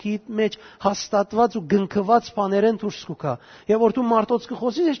եւ հոգիդ մեջ հաստատված ու գնքված բաներեն դուրս կուքա։ Եվ որ դու մարդոց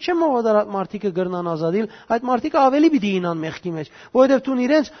կխոսես, ես չեմ հավատալ մարդիկը գրնան ազատիլ, այդ մարդիկը ավելի պիտի ինան մեղքի մեջ, որովհետեւ դու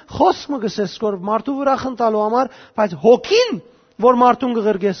իրենց խոսքը գսես կոր մարդու վրա խնդալու համար, բայց հոգին, որ մարդուն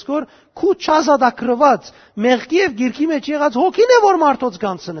կղրգես կոր, քու չազատագրված մեղքի եւ գիրքի մեջ եղած հոգին է, որ մարդոց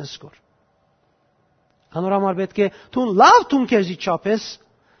գանցնես կոր։ Անորամար պետք է դու լավ դու քեզի չափես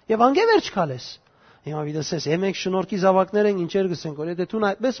եւ անգևեր չքալես։ Հիմա վիդեսես, մենք շնորհքի զավակներ ենք, ինչեր գսենք, որ եթե դու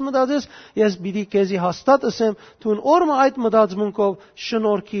այդպես մտածես, ես պիտի քեզի հաստատ ասեմ, դու օրը այդ մտածմունքով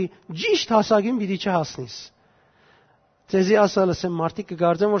շնորհքի ճիշտ հասակին պիտի չհասնես։ Ձեզի ասալ ասեմ, մարդիկ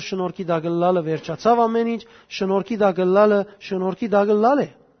կգարձեն, որ շնորհքի դագլալը վերջացավ ամեն ինչ, շնորհքի դագլալը է։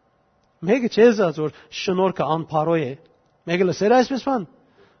 Մեկը չեզած որ շնորհքը անփարո է։ Մեկը լսեր այսպես բան։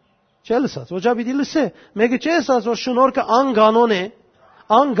 Չէ լսած, ոչ պիտի լսե։ Մեկը չէ ասած որ շնորհքը անկանոն է,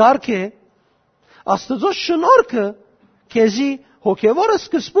 անգարք է։ Աստծո շնորհքը քեզի հոգևորը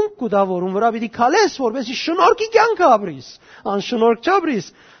սկզբունք կուտա, որում վրա պիտի քալես, որովհետեւ շնորհքի կյանքը ապրիս։ Անշնորհք չապրիս,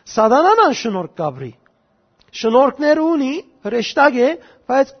 սատանան անշնորհք կապրի։ Շնորհքներ ունի, հրեշտակ է,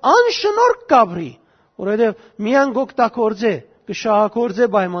 բայց անշնորհք կապրի, որովհետեւ միան գոկտակորձե, կշահակորձե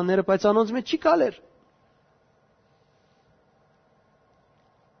պայմանները, բայց անոնց մեջ չի կալեր։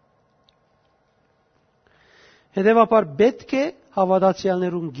 Հետևաբար պետք է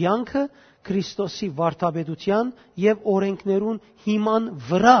հավատացյալներուն կյանքը Քրիստոսի վարդապետության եւ օրենքներուն հիման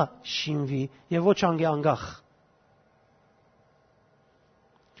վրա շինվի եւ ոչ անգախ։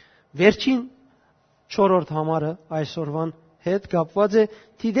 Վերջին 4-րդ համարը այսօրվան հետ կապված է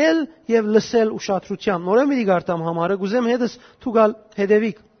դիտել եւ լսել ուշադրությամբ։ Նորեն մի գարտամ համարը, գուզեմ հետս թուգալ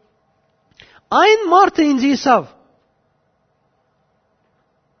հետևիկ։ Այն մարդը ինձ իսավ։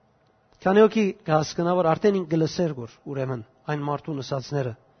 Քանի օքի հասկնա որ արդեն ինք գլսեր գոր ուրեմն այն մարդուն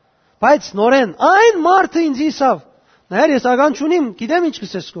ասածները։ Բայց նորեն այն մարդը ինձ իսավ։ Նայր ես ագան չունիմ, գիտեմ ինչ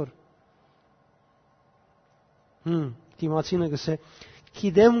կսես գոր։ Դիմացինը գսե,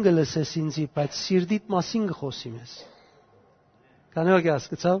 գիտեմ գլսես ինձի, բայց սիրտիդ մասին գխոսիմ ես։ Քանի օքի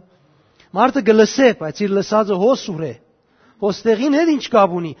հասկացավ։ Մարդը գլսե, բայց իր լսածը հոսուր է։ Հոստեղին հետ ինչ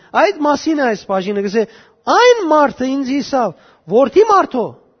կապ ունի։ Այդ մասին է այս բաժինը գսե, այն մարդը ինձ իսավ, որթի մարդո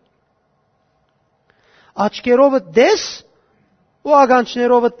աչքերովդ դես ու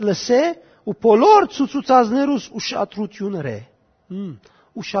ագանչներովդ լսե ու բոլոր ցուցուցածներուս ուշադրություններ է։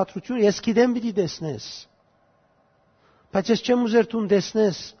 Ուշադրություն, ես գիտեմ պիտի տեսնես։ Բայց ես չեմ ուզեր դու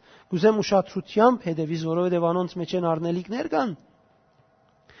տեսնես, գուզեմ ուշադրությամբ հետևիս, որովհետև անոնց մեջ են առնելիքներ կան։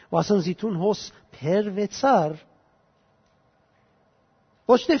 Վասն զիթուն հոս փերվեցար։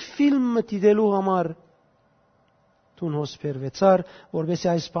 Ոչ թե ֆիլմը դիտելու համար դուն հոս փերվեցար,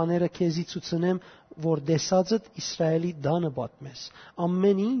 որովհետև այս բաները քեզի ցուցնեմ, որ դեսածդ Իսրայելի դանը պատմես։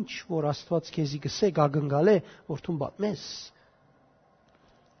 Ամեն ինչ, որ Աստված քեզի գսե, գագնգալ է, որ դու պատմես։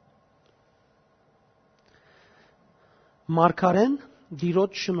 Մարգարեն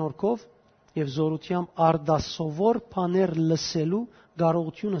դիրոջ շնորհքով եւ զորությամբ արդասովոր բաներ լսելու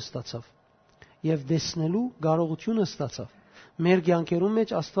կարողությունը ստացավ եւ տեսնելու կարողությունը ստացավ։ Մեր կյանքերում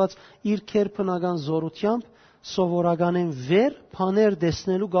մեջ Աստված իր քերբնական զորությամբ սովորականեն վեր բաներ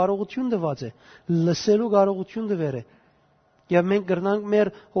տեսնելու կարողություն տված է, լսելու կարողություն տվել է։ Եվ մենք կրնանք մեր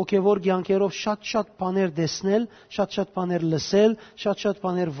հոգևոր կյանքերով շատ բաներ տեսնել, շատ բաներ լսել, շատ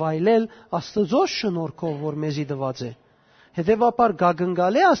բաներ վայելել Աստծո շնորհքով, որ մեզի տված է։ Հետևաբար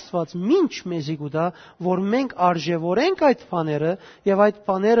գագնգալ է Աստված ինչ մեզի գուտա, որ մենք արժևորենք այդ բաները եւ այդ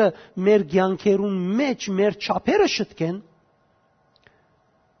բաները մեր կյանքերուն մեջ մեր չափերը շտկեն,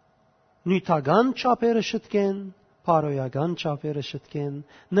 նյութական չափերը շտկեն, փարոյական չափերը շտկեն,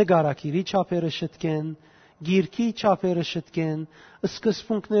 նկարակիրի չափերը շտկեն, գիրքի չափերը շտկեն,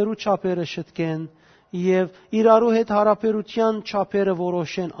 սկզբունքներու չափերը շտկեն եւ իրարու հետ հարաբերության չափերը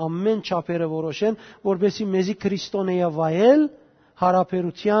որոշեն, ամեն չափերը որոշեն, որովհետեւ մեզի քրիստոնեավայել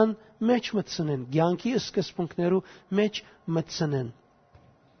հարաբերության մեջ մտցնեն, կյանքի սկզբունքներու մեջ մտցնեն։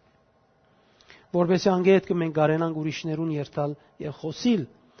 Որովհետեւ անգետ կմենք կարենանք ուրիշներուն երթալ եւ խոսիլ։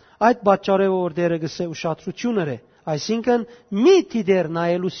 Այդ պատճառով որ դերը գսե ուշադրություններ է, այսինքն մի դիդեր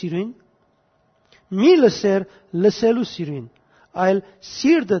նայելու սիրուն, մի լսեր լսելու սիրուն, այլ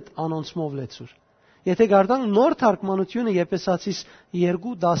սիրտդ անոնցմով լեցուր։ Եթե գարտանք նոր թարգմանությունը Եփեսացիս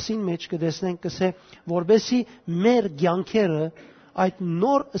 2:10-ին մեջ կտեսնենք կսե, որբեսի մեր կյանքերը այդ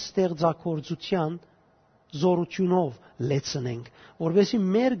նոր ստեղծագործության զորությունով լեցնենք, որբեսի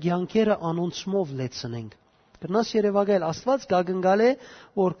մեր կյանքերը անոնցմով լեցնենք։ Կրնաս երևակայել, Աստված գագնգալ է,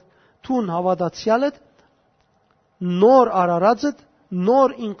 որ թուն հավատացյալդ, նոր արարածդ,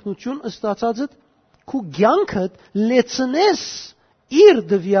 նոր ինքնություն ստացածդ, քու կյանքդ լեցնես իր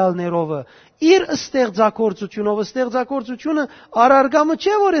դվյալներովը, իր ստեղծագործությունը արարգամը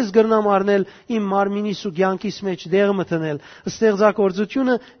չէ, որ ես գրնամ առնել իմ մարմինիս ու կյանքիս մեջ դեղ մտնել,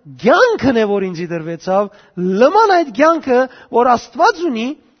 ստեղծագործությունը կյանքն է, որ ինձի դրվեցավ, լման այդ կյանքը, որ Աստված ունի,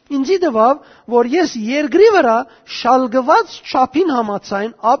 ինձի դվավ, որ ես երկրի վրա շալգված չափին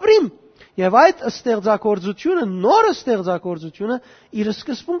համաձայն ապրիմ։ Եվ այդ ստեղծագործությունը, նոր ստեղծագործությունը իր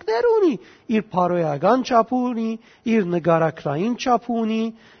սկզբունքներ ունի, իր փարոյական չափ ունի, իր նկարագրային չափ ունի,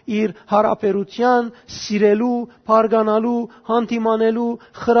 իր հարաբերության, սիրելու, փարգանալու, հանդիմանելու,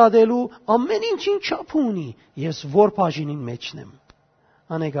 խրադելու, ամեն ինչին չափ ունի։ Ես որ բաժինին մեջն եմ։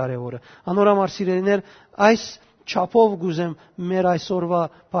 Անեկարևորը։ Անորամար սիրելիներ, այս չափով գուզեմ մեր այսօրվա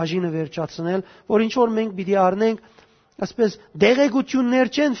բաժինը վերջացնել, որ ինչ որ մենք պիտի առնենք ասպես դեղեցություններ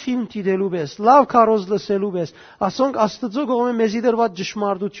չեն ֆիլմ դիտելու պես, լավ քարոզ լսելու պես, ասոնք Աստծո կողմէ մեզի դրված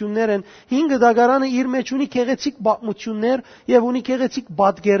ճշմարտություններ են, 5 դագարանը իր մեջ ունի գեղեցիկ պատմություններ եւ ունի գեղեցիկ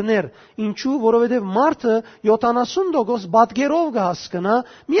պատկերներ, ինչու, որովհետեւ մարդը 70% պատկերով կհասկնա,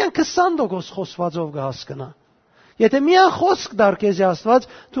 միայն 20% խոսվածով կհասկնա։ Եթե միայն խոսք դարկեզի Աստված,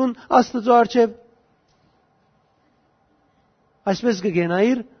 թուն Աստծո արչեւ այսպես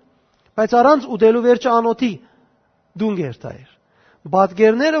կգենայիր, բայց առանց ուտելու վերջը անոթի դուն գերտայր։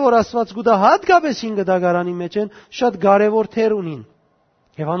 Պատկերները, որ Աստված գուտա հատկապես 5 դագարանի մեջ են, շատ կարևոր թեր ունին։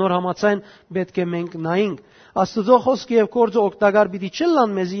 Եվ անոր համաձայն պետք է մենք նայենք Աստծո խոսքը եւ գործը օգտակար պիտի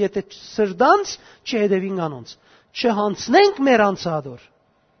չլան մեզի, եթե սրտանց չհետևենք անոնց, չհանցնենք մեր անձը ադոր։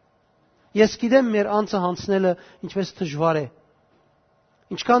 Ես գիտեմ մեր անձը հանցնելը ինչպես դժվար է։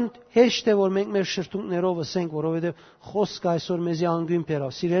 Ինչքան հեշտ է, որ մենք մեր շրթունքներով ասենք, որովհետեւ խոսքը այսօր մեզի անգույն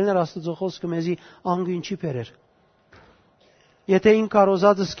բերավ։ Սիրելիներ, Աստծո խոսքը մեզի անգույն չի բերեր։ Եթե իմ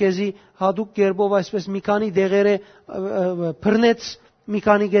կարոզածս քեզի հadoop կերպով այսպես մի քանի դեղերը բռնեց, մի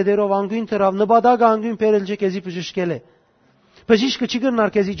քանի գեդերով անգույն դրավ, նպատակը անգույն բերել չէ, քեզի բժշկել է։ Բժիշկը չի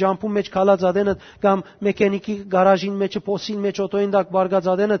գնար քեզի ջամփում մեջ քալած ադենդ կամ մեխանիկի գարաժին մեջ, փոսին մեջ, օտոյին դակ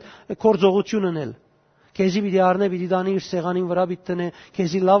բարգած ադենդ կորձողություն ունել։ Քեզի պիտի առնե, պիտի դանի իր սեղանին վրա պիտի տնե,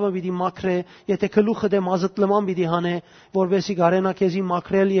 քեզի լավը պիտի մաքրե, եթե գլուխը դե մազըտլման պիտի հանե, որովհետեւ գարենա քեզի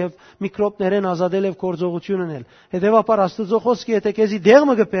մաքրել եւ միկրոբներեն ազատել եւ կորձողություն ունել։ Հետեւաբար Աստծո խոսքը եթե քեզի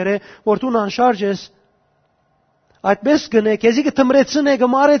դեղը կբերե, որ դու անշարժ ես, այդպես գնե, քեզի կթմրեցնե,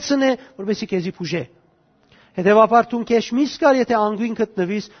 կմարեցնե, որովհետեւ քեզի փուժե։ Հետեւաբար դու քեզ միսկար, եթե անգույն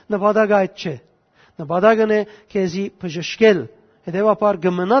գտնվիս, նպատակը այդ չէ։ Նպատակն է քեզի բժշկել։ Հետևաբար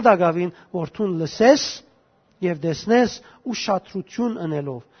գմնա դագավին, որ թուն լսես եւ դեսնես ուշադրություն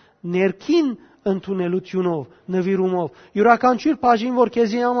ընելով, ներքին ընդունելությունով, նվիրումով, յուրաքանչյուր բաժին, որ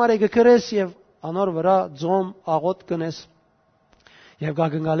քեզի համար է գկրես եւ անոր վրա ձոմ աղոտ կնես եւ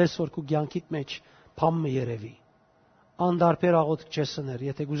գագնգալես, որ քու կյանքիդ մեջ փամը երևի։ Անդարբեր աղոտ չեսներ,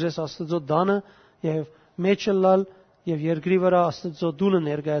 եթե գուզես Աստծո դանը եւ մեջը լալ եւ երկրի վրա Աստծո դունը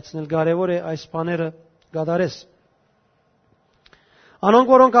ներկայացնել, կարեւոր է այս բաները գադարես։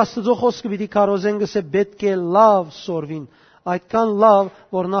 Անոնք, որոնք Աստծո խոսքը պիտի կարոզեն, գսե պետք է լավ սորվին, այդքան լավ,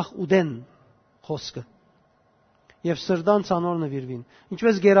 որ նախ ուդեն խոսքը եւ սրտանց անոր նվիրվին։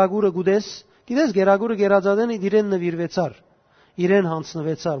 Ինչպես գերագուրը գուդես, գիտես գերագուրը գերածադեն իրեն նվիրվեցար, իրեն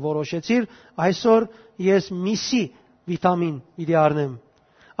հանձնվեցար, որոշեցիր այսօր ես միսի վիտամին պիտի առնեմ,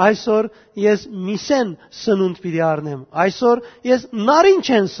 այսօր ես միսեն սնունդ պիտի առնեմ, այսօր ես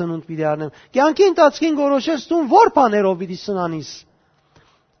նարինջեն սնունդ պիտի առնեմ։ Կյանքի ընթացքին որոշես դու որ բաներով պիտի սնանիս։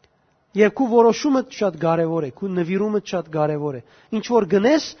 Եվ քու որոշումը շատ կարևոր է, քու նվիրումը շատ կարևոր է։ Ինչ որ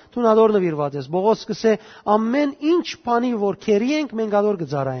գնես, դու նադոր նվիրված ես։ Բողոս կսե ամեն ինչ բանի որ քերի ենք, մենք ադոր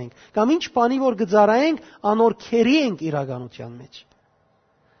գծարայենք, կամ ինչ բանի որ գծարայենք, անոր քերի ենք իրականության մեջ։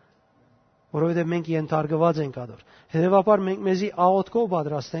 Որովհետև մենք ենթարկված ենք ադոր։ Հետևաբար մենք մեզի աղոթքով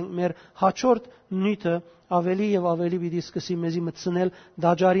պատրաստենք մեր հաջորդ նյութը ավելի եւ ավելի պիտի սկսի մեզի մտցնել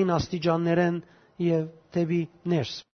դաջարին աստիճաններեն եւ դեպի ներս։